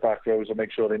 all the other back rows will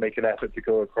make sure they make an effort to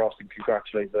go across and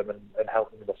congratulate them and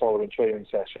help them in the following training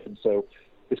session. So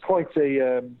it's quite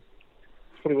it's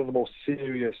probably one of the more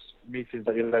serious meetings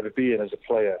that you'll ever be in as a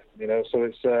player. So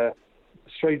it's a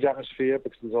strange atmosphere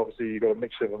because there's obviously you've got a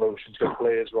mixture of emotions. You've got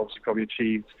players who obviously probably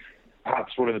achieved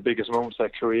perhaps one of the biggest moments of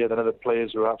their career, then other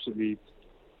players who are absolutely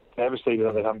devastated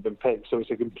that they haven't been picked. So it's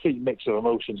a complete mix of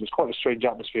emotions. It's quite a strange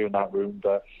atmosphere in that room,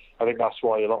 but I think that's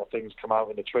why a lot of things come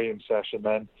out in the training session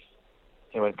then.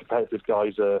 When competitive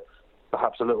guys are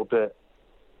perhaps a little bit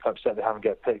upset they haven't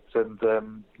get picked, and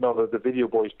the video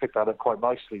boys pick that up quite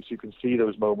nicely, so you can see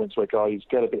those moments where guys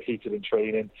get a bit heated in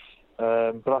training.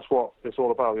 But that's what it's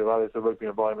all about. That is the rugby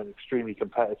environment, extremely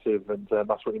competitive, and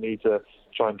that's what you need to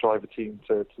try and drive a team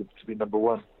to be number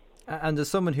one. And as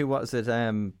someone who was it,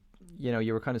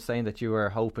 you were kind of saying that you were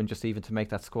hoping just even to make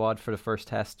that squad for the first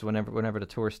test whenever the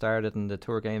tour started and the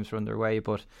tour games were underway.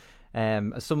 But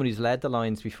as someone who's led the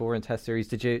lines before in test series,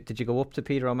 did you go up to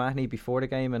Peter O'Mahony before the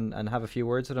game and have a few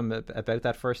words with him about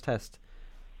that first test?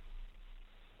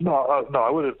 No,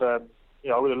 I would have.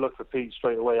 I would have looked for Pete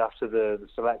straight away after the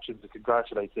selection to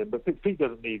congratulate him. But Pete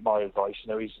doesn't need my advice.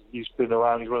 He's been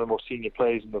around. He's one of the more senior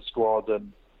players in the squad,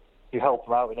 and you help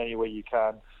him out in any way you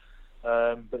can.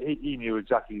 But he knew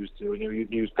exactly what he was doing.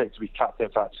 He was picked to be captain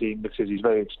of that team because he's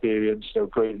very experienced,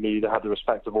 great leader, had the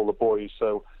respect of all the boys.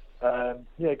 So,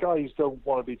 guys don't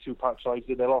want to be too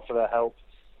patronising. They'll offer their help.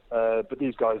 But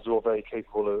these guys are all very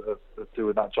capable of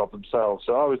doing that job themselves.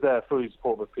 So I was there fully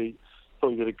supportive of Pete.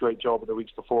 Thought he did a great job in the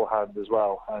weeks beforehand as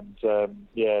well, and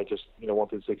just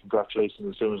wanted to say congratulations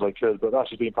as soon as I could. But that's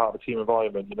just being part of the team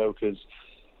environment, because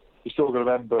you still got to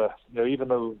remember, even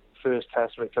though first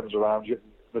test when it comes around,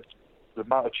 the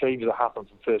amount of changes that happen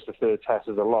from first to third test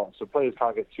is a lot. So players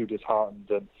can't get too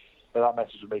disheartened, and that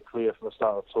message was made clear from the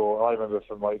start of the tour. I remember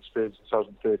from my experience in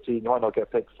 2013, you might not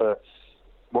get picked for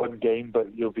one game, but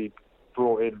you'll be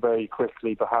brought in very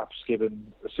quickly, perhaps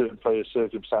given a certain player's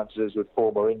circumstances with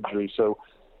form or injury. So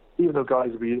even though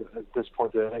guys will be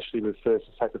disappointed initially with first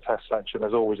and second test selection,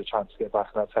 there's always a chance to get back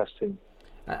in that test team.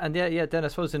 And then I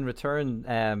suppose in return,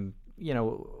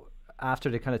 after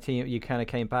the kind of team, you kind of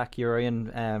came back, you were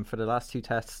in for the last two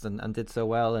tests and did so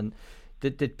well. And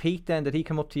did Pete then, did he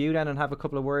come up to you then and have a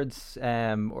couple of words,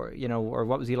 or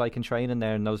what was he like in training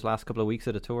there in those last couple of weeks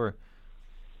of the tour?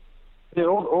 Yeah,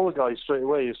 all the guys straight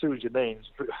away, as soon as your name's,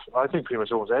 I think pretty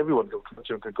much almost everyone will come to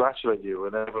you and congratulate you,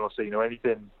 and everyone will say,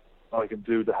 anything I can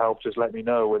do to help, just let me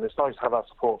know. And it's nice to have that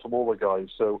support from all the guys.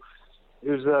 So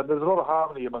there's a lot of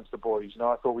harmony amongst the boys.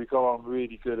 I thought we got on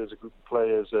really good as a group of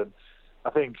players, and I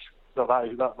think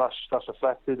that's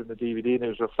reflected in the DVD, and it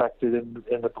was reflected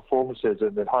in the performances.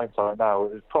 And in hindsight now,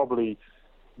 it's probably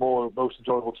most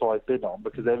enjoyable tour I've been on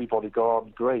because everybody got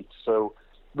on great. So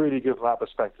really good from that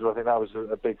perspective. I think that was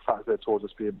a big factor towards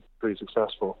us being pretty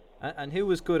successful. And who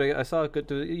was good? I saw good.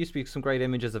 There used to be some great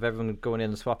images of everyone going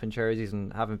in and swapping jerseys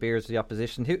and having beers with the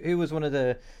opposition. Who was one of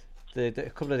the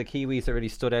couple of the Kiwis that really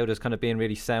stood out as kind of being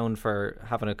really sound for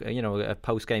having a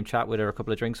post game chat with or a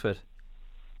couple of drinks with?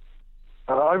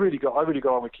 I really got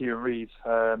on with Kieran Reid.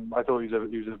 I thought he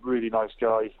was a really nice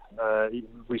guy.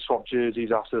 We swapped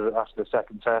jerseys after the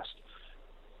second test.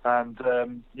 And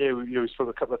we spoke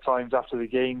a couple of times after the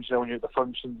games, when you're at the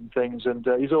functions and things. And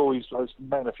he's always, I've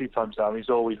met him a few times now, and he's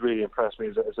always really impressed me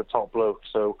as a top bloke.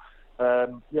 So, I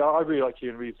really like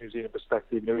Kieran Reid from New Zealand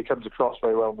perspective. He comes across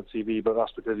very well on the TV, but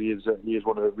that's because he is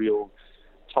one of the real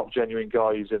top genuine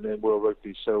guys in world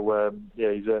rugby. So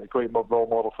he's a great role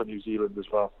model for New Zealand as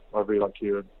well. I really like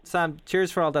Kieran. Sam,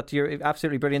 cheers for all that. You're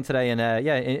absolutely brilliant today, and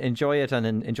enjoy it and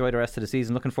enjoy the rest of the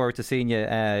season. Looking forward to seeing you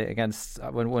against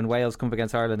when Wales come up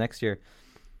against Ireland next year.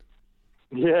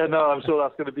 Yeah, no, I'm sure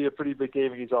that's going to be a pretty big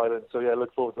game against Ireland. So yeah,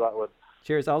 look forward to that one.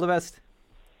 Cheers, all the best.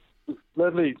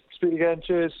 Lovely. Speak again.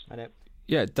 Cheers. I know.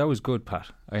 Yeah, that was good, Pat.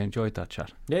 I enjoyed that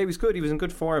chat. Yeah, he was good. He was in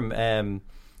good form.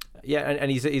 Yeah, and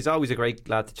he's always a great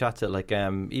lad to chat to. Like,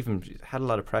 even had a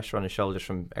lot of pressure on his shoulders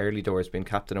from early doors, being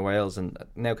captain of Wales and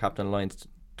now captain of Lions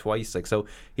twice. Like, so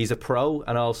he's a pro,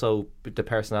 and also the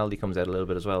personality comes out a little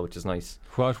bit as well, which is nice.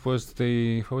 What was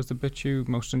the bit you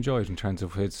most enjoyed in terms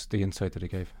of the insight that he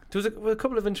gave? There was a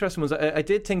couple of interesting ones. I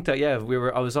did think that I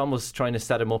was almost trying to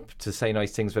set him up to say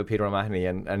nice things about Peter O'Mahony,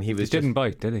 and he didn't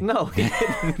bite, did he? No, he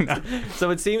didn't.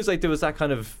 So it seems like there was that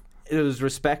kind of. There was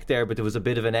respect there, but there was a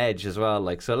bit of an edge as well.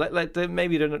 Like, so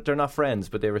maybe they're not friends,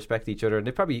 but they respect each other, and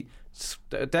they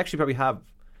actually probably have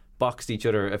boxed each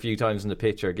other a few times in the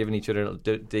pitch or given each other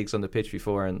digs on the pitch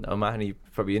before, and O'Mahony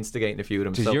probably instigating a few of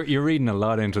them. So you're reading a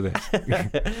lot into this.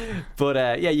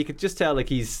 But you could just tell, like,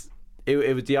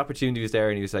 it was the opportunity was there,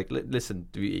 and he was like, listen,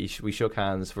 we shook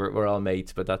hands, we're all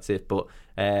mates, but that's it. But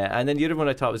and then the other one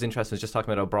I thought was interesting was just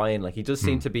talking about O'Brien. Like, he does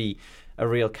seem to be a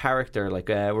real character, like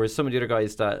whereas some of the other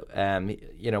guys that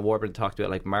Warburton talked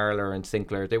about, like Marler and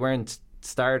Sinclair, they weren't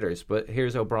starters, but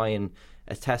here's O'Brien,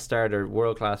 a test starter,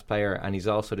 world class player, and he's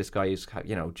also this guy who's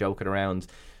joking around.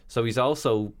 So he's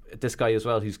also this guy as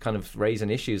well who's kind of raising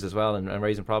issues as well and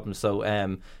raising problems. So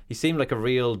he seemed like a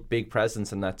real big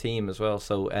presence in that team as well.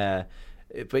 So,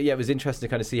 but yeah, it was interesting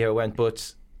to kind of see how it went.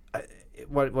 But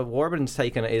what Warburton's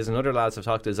taken is, and other lads I've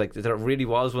talked to, is like that it really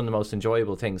was one of the most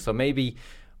enjoyable things. So maybe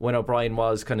when O'Brien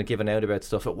was kind of giving out about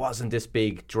stuff, it wasn't this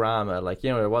big drama. Like,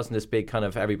 there wasn't this big kind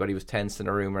of everybody was tense in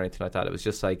a room or anything like that. It was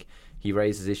just like he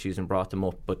raised his issues and brought them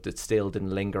up, but it still didn't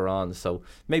linger on. So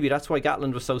maybe that's why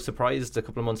Gatland was so surprised a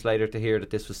couple of months later to hear that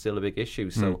this was still a big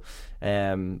issue. So,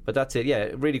 but that's it.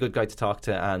 Yeah, really good guy to talk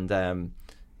to, and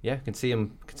can see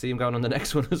him going on the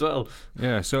next one as well.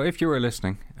 Yeah. So if you were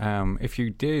listening, if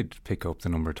you did pick up the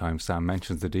number of times Sam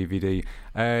mentions the DVD,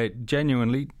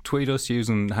 genuinely tweet us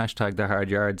using hashtag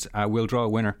 #TheHardYards. We'll draw a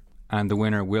winner, and the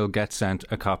winner will get sent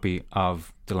a copy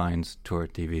of the Lions Tour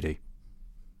DVD.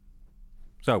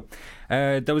 So,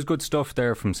 there was good stuff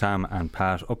there from Sam and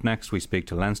Pat. Up next, we speak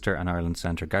to Leinster and Ireland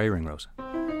centre Garry Ringrose.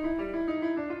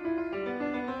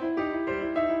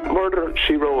 Murder,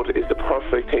 She Wrote is the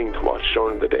perfect thing to watch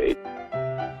during the day.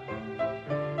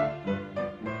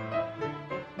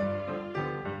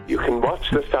 You can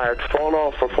watch the start, fall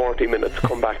off for 40 minutes,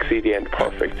 come back, see the end,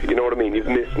 perfect. You know what I mean? You've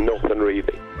missed nothing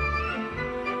really.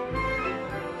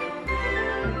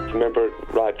 Remember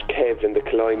Rod, Kev in the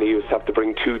Killiney used to have to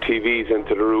bring 2 TVs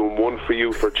into the room, one for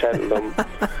you for Cheltenham.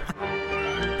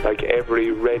 Like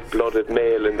every red-blooded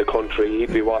male in the country,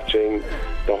 he'd be watching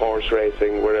the horse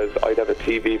racing, whereas I'd have a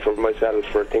TV for myself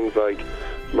for things like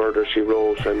Murder, She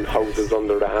Wrote and Houses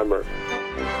Under the Hammer.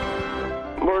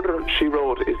 Murder, She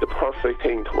Wrote is the perfect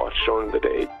thing to watch during the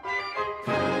day.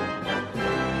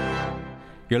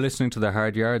 You're listening to The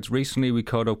Hard Yards. Recently we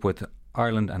caught up with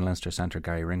Ireland and Leinster centre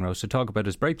Garry Ringrose to talk about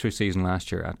his breakthrough season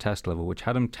last year at test level, which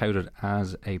had him touted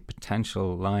as a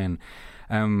potential Lion.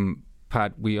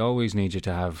 Pat, we always need you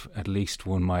to have at least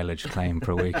one mileage claim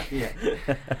per week.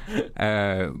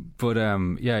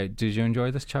 Did you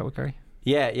enjoy this chat with Garry?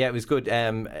 Yeah, it was good.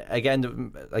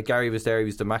 Again, like Garry was there. He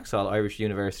was the Maxwell Irish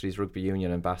University's rugby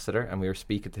union ambassador, and we were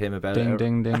speaking to him about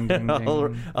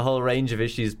a whole range of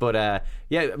issues. But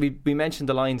we mentioned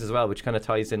the Lions as well, which kind of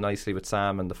ties in nicely with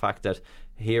Sam and the fact that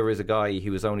here is a guy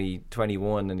who was only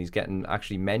 21 and he's getting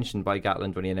actually mentioned by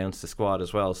Gatland when he announced the squad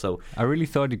as well. So I really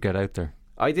thought he'd get out there.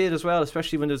 I did as well,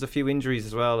 especially when there's a few injuries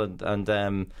as well,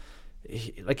 and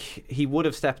he would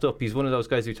have stepped up. He's one of those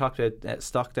guys we talked about,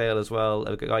 Stockdale as well,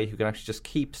 a guy who can actually just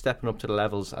keep stepping up to the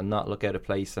levels and not look out of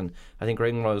place. And I think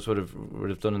Ringrose would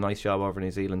have done a nice job over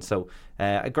New Zealand. So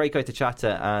a great guy to chat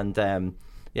to, and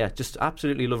just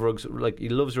absolutely love rugby. Like, he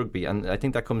loves rugby, and I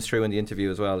think that comes through in the interview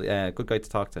as well. Good guy to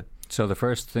talk to. So the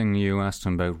first thing you asked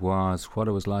him about was what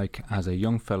it was like as a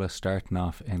young fella starting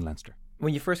off in Leinster.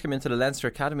 When you first came into the Leinster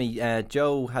Academy,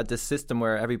 Joe had this system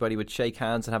where everybody would shake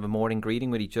hands and have a morning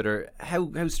greeting with each other.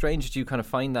 How strange did you kind of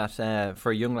find that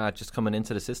for a young lad just coming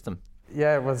into the system?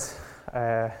 Yeah, it was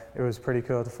pretty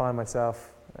cool to find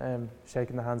myself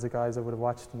shaking the hands of guys I would have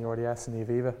watched in the RDS and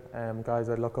the Aviva, guys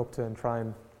I'd look up to and try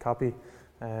and copy.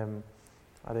 I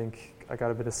think I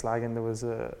got a bit of slagging. There was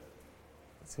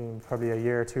probably a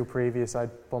year or two previous,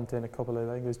 I'd bumped in a couple of,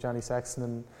 I think it was Johnny Sexton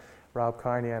and Rob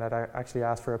Carney, and I'd actually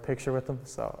asked for a picture with them.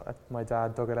 So my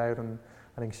dad dug it out and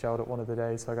I think showed it one of the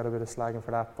days. So I got a bit of slagging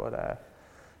for that. But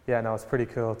it's pretty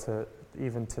cool to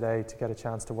even today to get a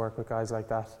chance to work with guys like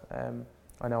that.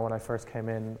 I know when I first came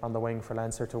in on the wing for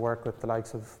Leinster to work with the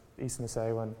likes of Easton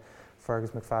Asay when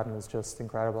Fergus McFadden was just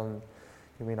incredible, and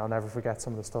I mean, I'll never forget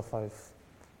some of the stuff I've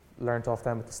learnt off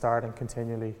them at the start and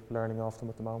continually learning off them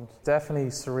at the moment.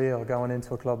 Definitely surreal going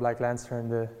into a club like Leinster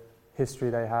and the history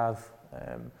they have,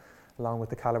 along with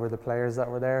the calibre of the players that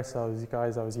were there. So these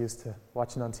guys I was used to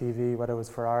watching on TV, whether it was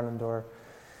for Ireland or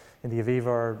in the Aviva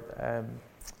or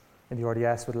in the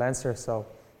RDS with Leinster. So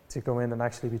to go in and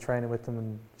actually be training with them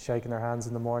and shaking their hands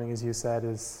in the morning, as you said,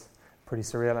 is pretty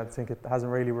surreal. I think it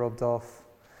hasn't really rubbed off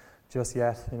just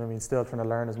yet. You know what I mean? Still trying to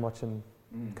learn as much and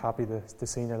copy the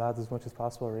senior lads as much as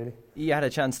possible, really. You had a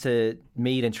chance to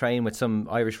meet and train with some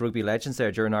Irish rugby legends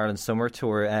there during Ireland's summer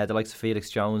tour, the likes of Felix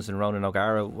Jones and Ronan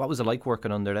O'Gara. What was it like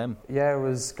working under them? Yeah, it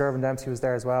was. Gervin Dempsey was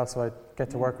there as well, so I get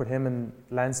to work with him in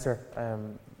Leinster,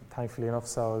 thankfully enough.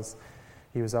 So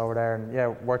he was over there, and yeah,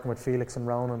 working with Felix and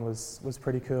Ronan was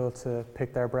pretty cool to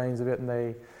pick their brains a bit. And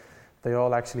they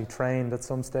all actually trained at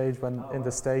some stage when in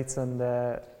the States and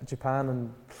Japan,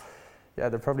 and yeah,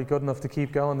 they're probably good enough to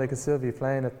keep going. They could still be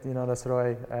playing it, you know, that's the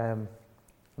way. And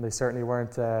they certainly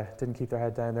didn't keep their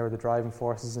head down. They were the driving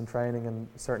forces in training, and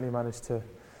certainly managed to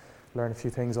learn a few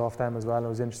things off them as well. It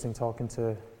was interesting talking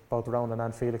to both Ronan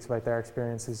and Felix about their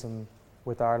experiences and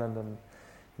with Ireland, and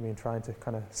I mean, trying to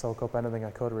kind of soak up anything I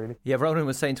could, really. Yeah, Ronan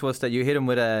was saying to us that you hit him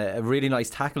with a really nice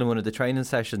tackle in one of the training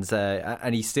sessions,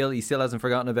 and he still hasn't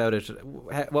forgotten about it.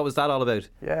 What was that all about?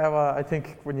 Yeah, well, I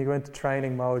think when you go into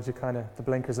training mode, you kind of, the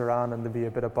blinkers are on and there'll be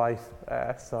a bit of bite.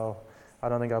 So I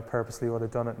don't think I purposely would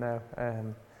have done it now.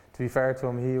 To be fair to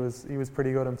him, he was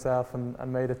pretty good himself and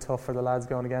made it tough for the lads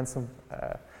going against him.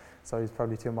 So he's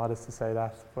probably too modest to say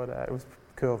that, but it was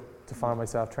cool to find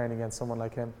myself training against someone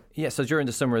like him. Yeah, so during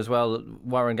the summer as well,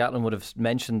 Warren Gatlin would have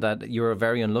mentioned that you were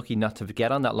very unlucky not to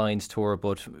get on that Lions tour,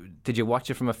 but did you watch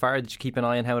it from afar? Did you keep an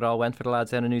eye on how it all went for the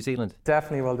lads down in New Zealand?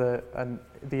 Definitely. Well,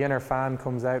 the inner fan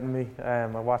comes out in me. I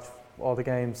watched all the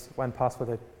games when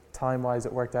possible. Time-wise,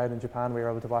 it worked out in Japan. We were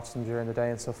able to watch them during the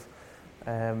day and stuff.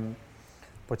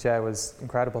 But yeah, it was an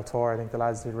incredible tour. I think the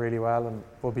lads did really well, and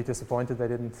will be disappointed they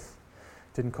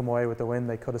didn't come away with the win.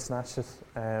 They could have snatched it.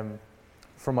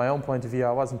 From my own point of view,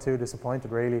 I wasn't too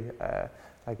disappointed, really.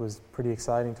 It was pretty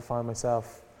exciting to find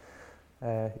myself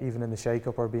even in the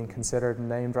shake-up or being considered and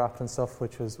name-dropped and stuff,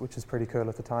 which was pretty cool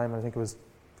at the time. I think it was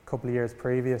a couple of years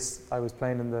previous, I was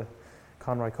playing in the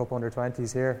Conroy Cup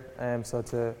under-20s here.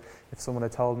 So if someone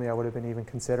had told me I would have been even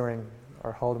considering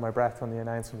or holding my breath when the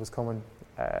announcement was coming,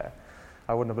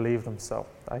 I wouldn't have believed them. So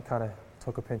I kind of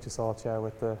took a pinch of salt,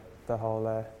 with the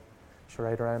whole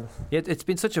charade around it. Yeah, it's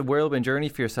been such a whirlwind journey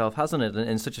for yourself, hasn't it,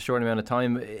 in such a short amount of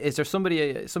time. Is there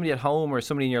somebody at home or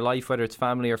somebody in your life, whether it's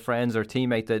family or friends or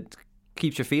teammate, that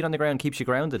keeps your feet on the ground, keeps you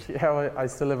grounded? Yeah, well, I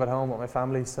still live at home with my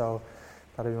family, so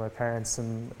that'll be my parents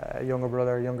and a younger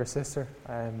brother, a younger sister,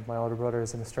 and my older brother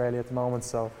is in Australia at the moment,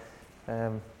 so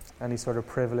any sort of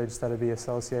privilege that'll be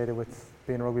associated with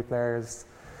being a rugby player is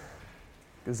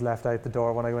left out the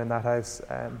door when I go in that house.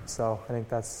 So I think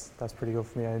that's pretty good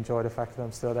for me. I enjoy the fact that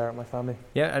I'm still there with my family.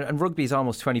 Yeah, and rugby is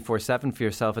almost 24/7 for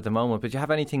yourself at the moment, but do you have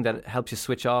anything that helps you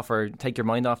switch off or take your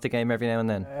mind off the game every now and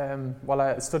then? Well,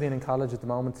 I'm studying in college at the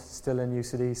moment, still in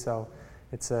UCD, so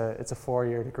it's a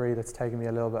 4-year degree that's taken me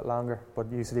a little bit longer,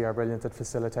 but UCD are brilliant at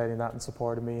facilitating that and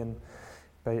supporting me in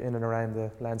and around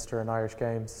the Leinster and Irish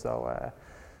games. So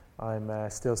I'm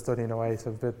still studying away,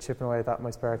 so I've been chipping away at that in my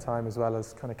spare time, as well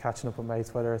as kind of catching up with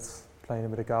mates, whether it's playing a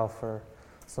bit of golf or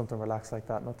something relaxed like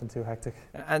that, nothing too hectic.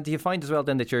 And do you find as well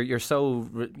then that you're so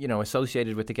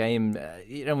associated with the game,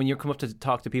 when you come up to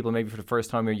talk to people maybe for the first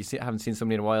time or you haven't seen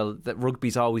somebody in a while, that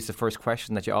rugby's always the first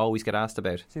question that you always get asked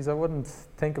about? Geez, I wouldn't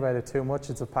think about it too much.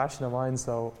 It's a passion of mine,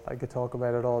 so I could talk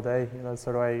about it all day.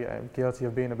 Sort of way, I'm guilty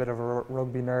of being a bit of a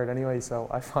rugby nerd anyway, so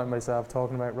I find myself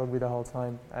talking about rugby the whole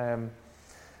time.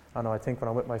 I think when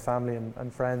I'm with my family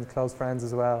and friends, close friends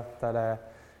as well, that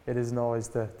it isn't always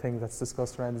the thing that's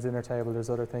discussed around the dinner table.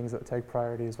 There's other things that take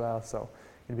priority as well. So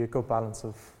it'll be a good balance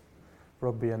of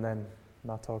rugby and then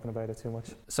not talking about it too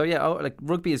much. So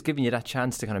rugby has given you that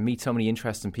chance to kind of meet so many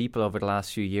interesting people over the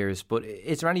last few years. But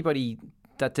is there anybody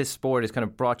that this sport has kind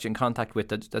of brought you in contact with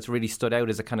that's really stood out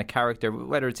as a kind of character,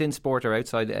 whether it's in sport or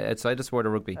outside the sport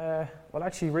of rugby? Well,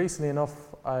 actually, recently enough,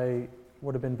 I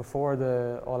would have been before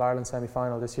the All-Ireland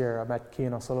semi-final this year. I met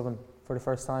Cian O'Sullivan for the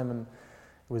first time, and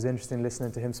it was interesting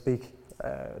listening to him speak.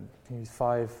 He's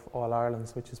 5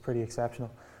 All-Irelands, which is pretty exceptional,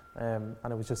 and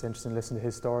it was just interesting listening to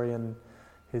his story and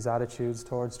his attitudes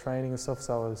towards training and stuff.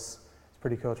 So it's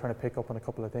pretty cool trying to pick up on a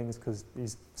couple of things because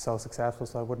he's so successful,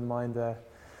 so I wouldn't mind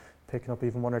picking up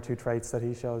even 1 or 2 traits that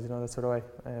he shows, that sort of way.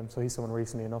 So he's someone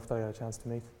recently enough that I got a chance to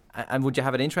meet. And would you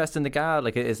have an interest in the GA?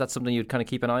 Is that something you'd kind of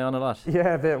keep an eye on a lot?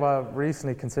 Yeah, a bit. Well,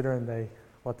 recently, considering they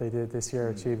what they did this year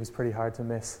achieve was pretty hard to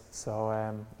miss. So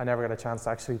I never got a chance to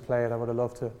actually play it. I would have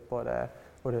loved to, but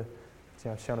would have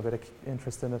shown a bit of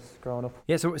interest in it growing up.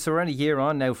 Yeah, so we're only a year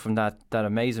on now from that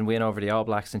amazing win over the All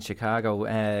Blacks in Chicago.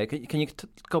 Can you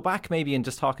go back maybe and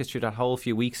just talk us through that whole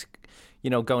few weeks,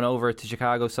 going over to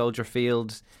Chicago, Soldier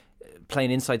Field,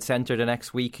 playing inside centre the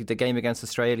next week, the game against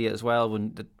Australia as well,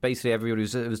 when basically everybody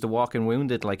it was the walking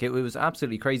wounded. Like, it was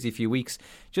absolutely crazy few weeks.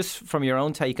 Just from your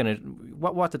own take on it,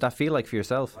 what did that feel like for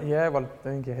yourself? Yeah, well, I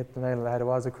think you hit the nail on the head. It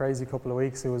was a crazy couple of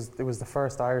weeks. It was the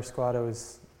first Irish squad I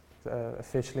was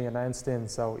officially announced in,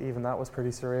 so even that was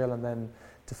pretty surreal. And then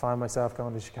to find myself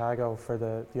going to Chicago for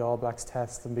the All Blacks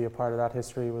test and be a part of that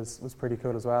history was pretty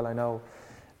cool as well. I know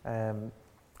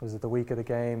it was at the week of the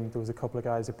game, there was a couple of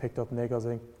guys who picked up niggles. I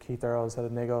think Keith Earls had a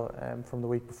niggle from the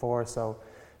week before, so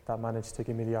that managed to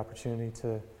give me the opportunity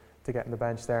to get on the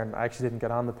bench there. And I actually didn't get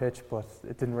on the pitch, but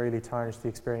it didn't really tarnish the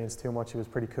experience too much. It was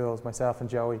pretty cool. It was myself and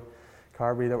Joey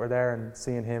Carberry that were there, and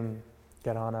seeing him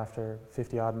get on after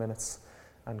 50 odd minutes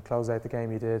and close out the game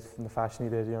he did in the fashion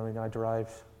he did, I derived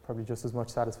probably just as much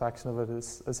satisfaction of it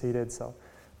as he did. So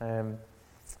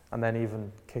and then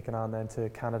even kicking on then to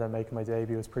Canada, making my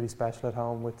debut was pretty special at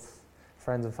home with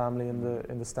friends and family in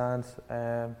the stand.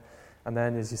 And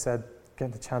then, as you said,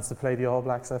 getting the chance to play the All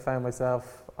Blacks, I found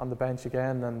myself on the bench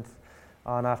again and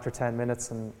on after 10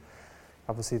 minutes. And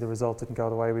obviously the result didn't go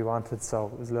the way we wanted, so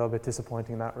it was a little bit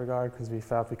disappointing in that regard because we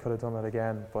felt we could have done it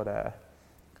again. But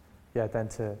then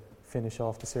to finish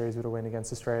off the series with a win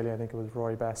against Australia, I think it was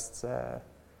Roy Best's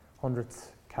 100th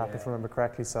cap, if I remember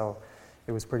correctly. So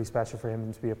it was pretty special for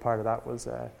him to be a part of that. Was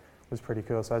pretty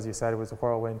cool. So as you said, it was a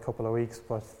whirlwind couple of weeks,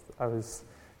 but I was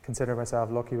considering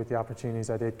myself lucky with the opportunities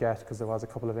I did get because there was a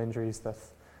couple of injuries that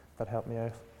helped me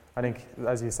out. I think,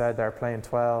 as you said, they're playing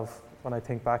 12. When I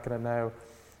think back at it now,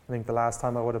 I think the last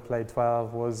time I would have played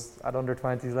 12 was at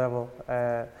under-20s level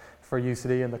for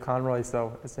UCD in the Conroy,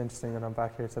 so it's interesting that I'm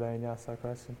back here today and you asked that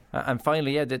question. And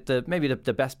finally, maybe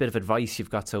the best bit of advice you've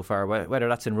got so far, whether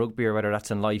that's in rugby or whether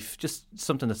that's in life, just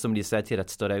something that somebody said to you that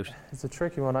stood out. It's a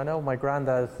tricky one. I know my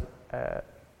granddad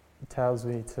tells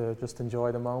me to just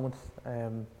enjoy the moment,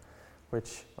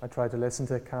 which I try to listen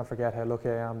to. Can't forget how lucky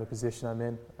I am, the position I'm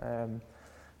in,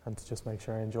 and to just make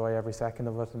sure I enjoy every second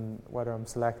of it, and whether I'm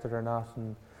selected or not.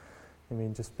 And I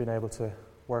mean, just being able to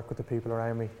work with the people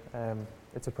around me.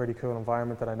 It's a pretty cool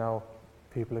environment that I know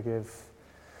people who give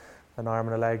an arm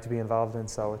and a leg to be involved in,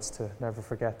 so it's to never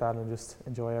forget that and just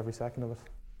enjoy every second of it.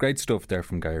 Great stuff there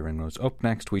from Garry Ringrose. Up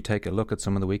next, we take a look at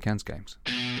some of the weekend's games.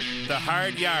 The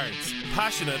Hard Yards,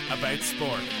 passionate about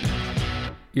sport.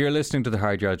 You're listening to the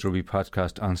Hard Yards Rugby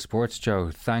podcast on Sports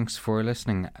Joe. Thanks for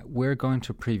listening. We're going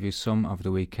to preview some of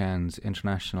the weekend's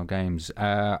international games.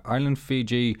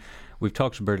 Ireland-Fiji, we've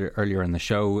talked about it earlier in the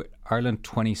show. Ireland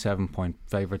 27-point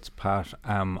favourites, Pat.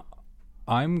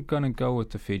 I'm going to go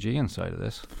with the Fijian side of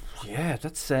this. Yeah,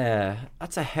 that's a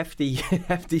hefty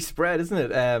spread, isn't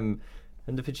it? And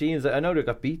the Fijians, I know they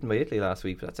got beaten by Italy last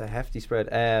week, but that's a hefty spread.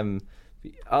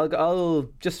 I'll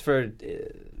just for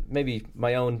maybe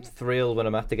my own thrill when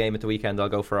I'm at the game at the weekend, I'll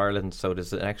go for Ireland. So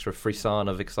there's an extra frisson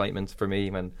of excitement for me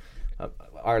when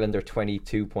Ireland are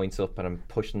 22 points up and I'm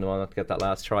pushing them on to get that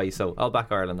last try. So I'll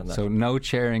back Ireland on that. So no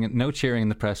cheering in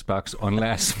the press box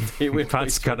unless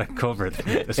Pat's got it covered,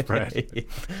 the spread.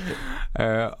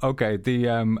 Okay,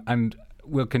 and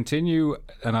we'll continue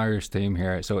an Irish theme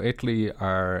here. So Italy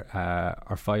are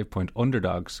 5-point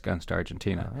underdogs against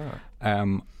Argentina.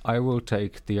 I will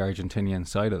take the Argentinian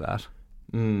side of that.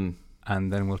 And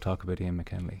then we'll talk about Ian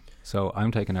McKinley. So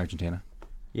I'm taking Argentina.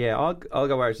 Yeah, I'll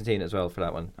go Argentina as well for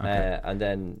that one. Okay. And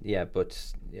then that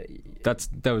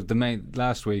was the main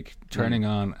last week. Turning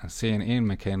on and seeing Ian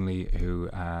McKinley, who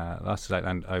lost his life,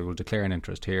 and I will declare an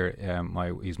interest here.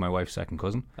 He's my wife's second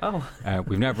cousin. Oh,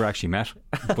 we've never actually met,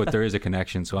 but there is a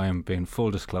connection. So I am being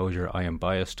full disclosure. I am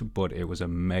biased, but it was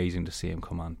amazing to see him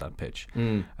come on that pitch.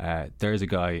 There's a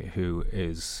guy who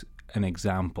is an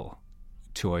example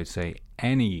to, I'd say,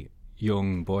 any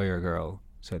young boy or girl.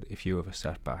 Said, if you have a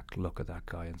setback, look at that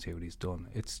guy and see what he's done.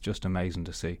 It's just amazing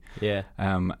to see. Yeah.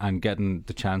 And getting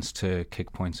the chance to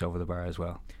kick points over the bar as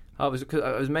well. I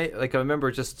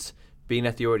remember just being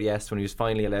at the RDS when he was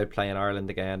finally allowed playing Ireland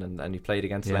again, and he played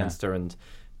against Leinster, and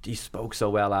he spoke so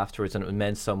well afterwards, and it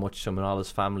meant so much to him, and all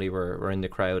his family were in the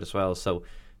crowd as well. So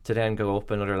to then go up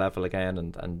another level again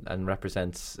and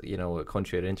represent, a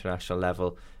country at an international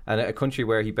level, and a country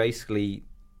where he basically,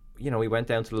 he went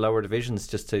down to the lower divisions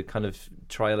just to kind of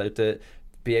trial out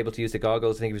be able to use the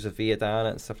goggles. I think he was a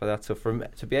Viadana and stuff like that. So for him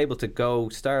to be able to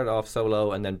start off so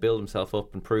low and then build himself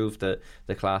up and prove the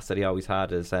class that he always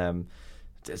had is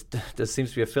there seems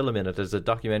to be a film in it. There's a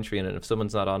documentary in it. If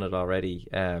someone's not on it already,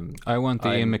 I want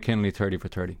the Ian McKinley 30 for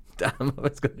 30. Damn, I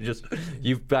was going to just...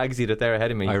 You've Bagsied it there ahead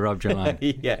of me. I robbed your line.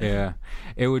 Yeah.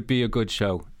 It would be a good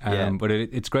show. But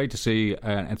it's great to see.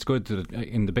 It's good that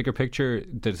in the bigger picture,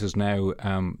 this is now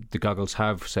the goggles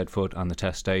have set foot on the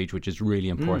test stage, which is really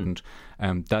important.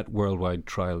 That worldwide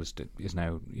trial is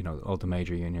now, all the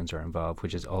major unions are involved,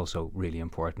 which is also really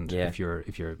important. If you're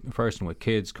a person with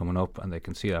kids coming up and they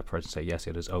can see that person say, yes,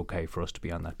 it is okay for us to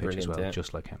be on that pitch as well,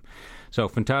 just like him. So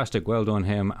fantastic, well done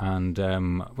him, and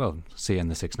see you in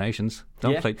the Six Nations.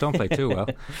 Don't play too well.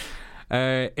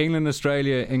 England,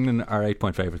 Australia. England are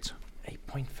 8-point favourites.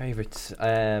 8-point favourites.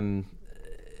 I'll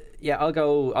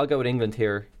go with England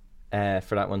here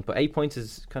for that one. But 8 points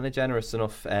is kind of generous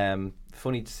enough.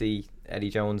 Funny to see Eddie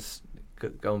Jones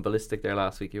going ballistic there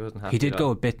last week. He wasn't happy. He did go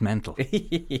a bit mental.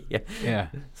 Yeah.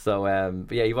 So,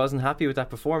 he wasn't happy with that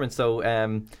performance. So,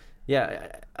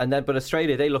 but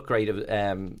Australia, they look great.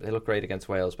 They look great against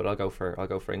Wales. But I'll go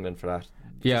for England for that.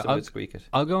 Yeah,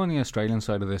 I'll go on the Australian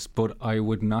side of this, but I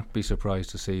would not be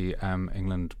surprised to see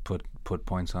England put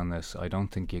points on this. I don't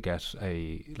think you get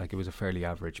it was a fairly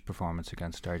average performance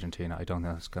against Argentina. I don't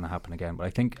think that's going to happen again. But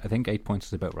I think 8 points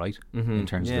is about right in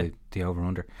terms of the over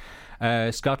under.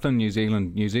 Scotland, New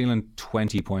Zealand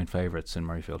 20-point favourites in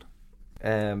Murrayfield.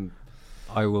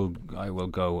 I will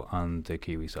go on the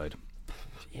Kiwi side.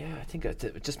 Yeah, I think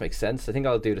it just makes sense. I think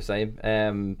I'll do the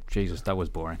same. Jesus, that was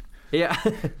boring. Yeah,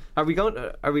 are we going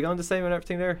the same on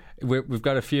everything there? We've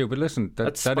got a few, but listen,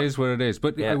 that is what it is.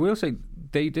 But I will say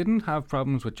they didn't have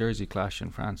problems with jersey clash in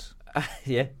France.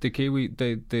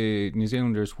 The New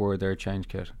Zealanders wore their change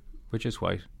kit, which is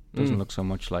white. Doesn't look so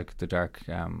much like the dark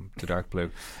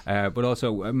blue. But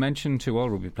also, a mention to all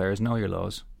rugby players: know your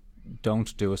laws.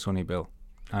 Don't do a Sonny Bill,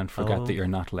 and forget that you're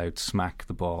not allowed to smack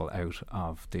the ball out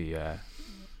of the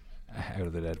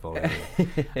dead ball area.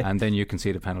 And then you can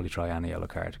see the penalty try and a yellow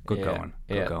card. Good going.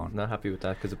 Not happy with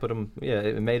that because it put him.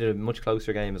 It made it a much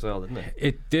closer game as well, didn't it?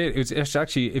 It did. It's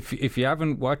actually, if you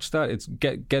haven't watched that, it's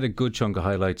get a good chunk of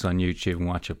highlights on YouTube and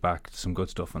watch it back. Some good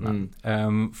stuff on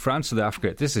that. France, South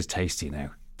Africa. This is tasty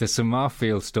now. There's some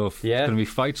off-field stuff. There's going to be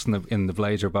fights in the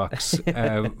Blazer box.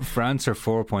 France are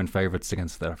 4-point favourites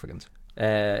against the Africans.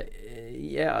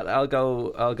 I'll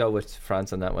go with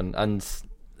France on that one. And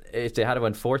if they had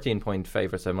went 14-point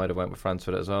favourites, I might have went with France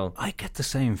for that as well. I get the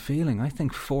same feeling. I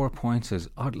think 4 points is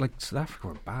odd. Like South Africa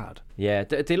were bad. Yeah,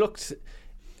 they looked.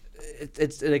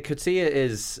 They could see it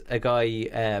as a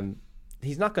guy.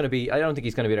 He's not going to be. I don't think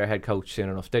he's going to be their head coach soon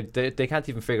enough. They can't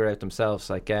even figure it out themselves.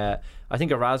 I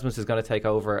think Erasmus is going to take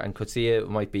over, and Coetzee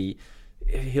might be.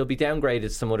 He'll be downgraded to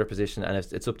some other position, and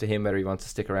it's up to him whether he wants to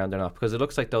stick around or not, because it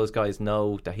looks like those guys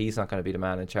know that he's not going to be the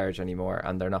man in charge anymore,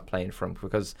 and they're not playing for him,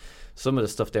 because some of the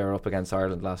stuff they were up against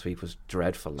Ireland last week was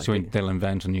dreadful. So they'll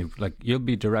invent a new, you'll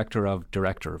be director of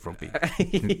rugby.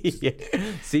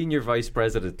 Senior vice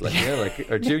president,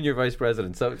 or junior vice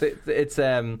president. So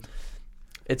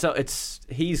it's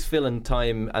he's filling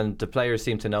time, and the players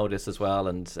seem to know this as well.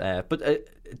 And but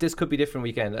this could be a different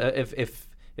weekend.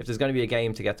 If there's going to be a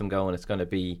game to get them going, it's going to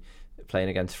be playing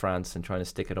against France and trying to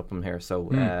stick it up them here.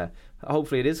 So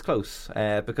hopefully it is close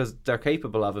because they're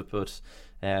capable of it. But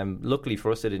luckily for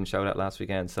us, they didn't show that last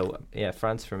weekend. So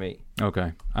France for me.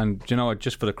 Okay, and do you know what?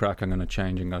 Just for the crack, I'm going to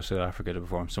change and go to South Africa to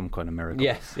perform some kind of miracle.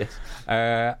 Yes.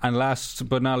 And last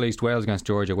but not least, Wales against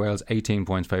Georgia. Wales 18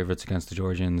 points favourites against the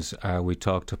Georgians. We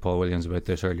talked to Paul Williams about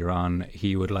this earlier on.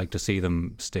 He would like to see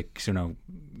them stick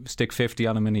 50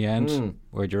 on them in the end.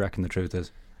 Where do you reckon the truth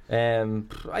is?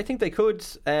 I think they could,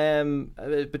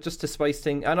 but just to spice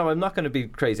things. I know I'm not going to be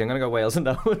crazy. I'm going to go Wales in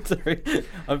that one. Sorry,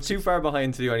 I'm too far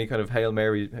behind to do any kind of Hail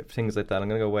Mary things like that. I'm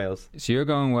going to go Wales. So you're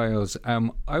going Wales.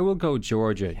 I will go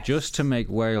Georgia, just to make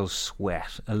Wales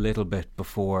sweat a little bit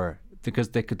before, because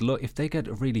they could look if they get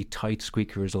a really tight,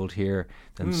 squeaky result here,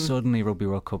 then suddenly Rugby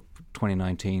World Cup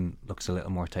 2019 looks a little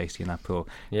more tasty in that pool.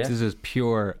 This is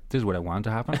what I want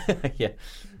to happen.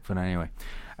 But anyway,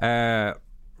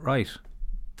 right.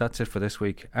 That's it for this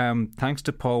week. Thanks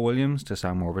to Paul Williams, to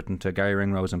Sam Warburton, to Garry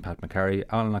Ringrose and Pat McCarry,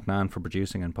 Alan McNann for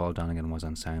producing, and Paul Donegan was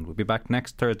on sound. We'll be back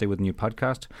next Thursday with a new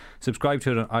podcast. Subscribe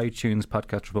to it on iTunes,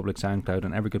 Podcast Republic, SoundCloud,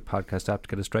 and every good podcast app to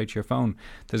get it straight to your phone.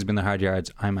 This has been The Hard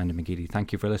Yards. I'm Andy McGeady.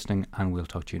 Thank you for listening, and we'll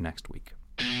talk to you next week.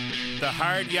 The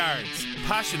Hard Yards,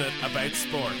 passionate about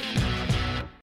sport.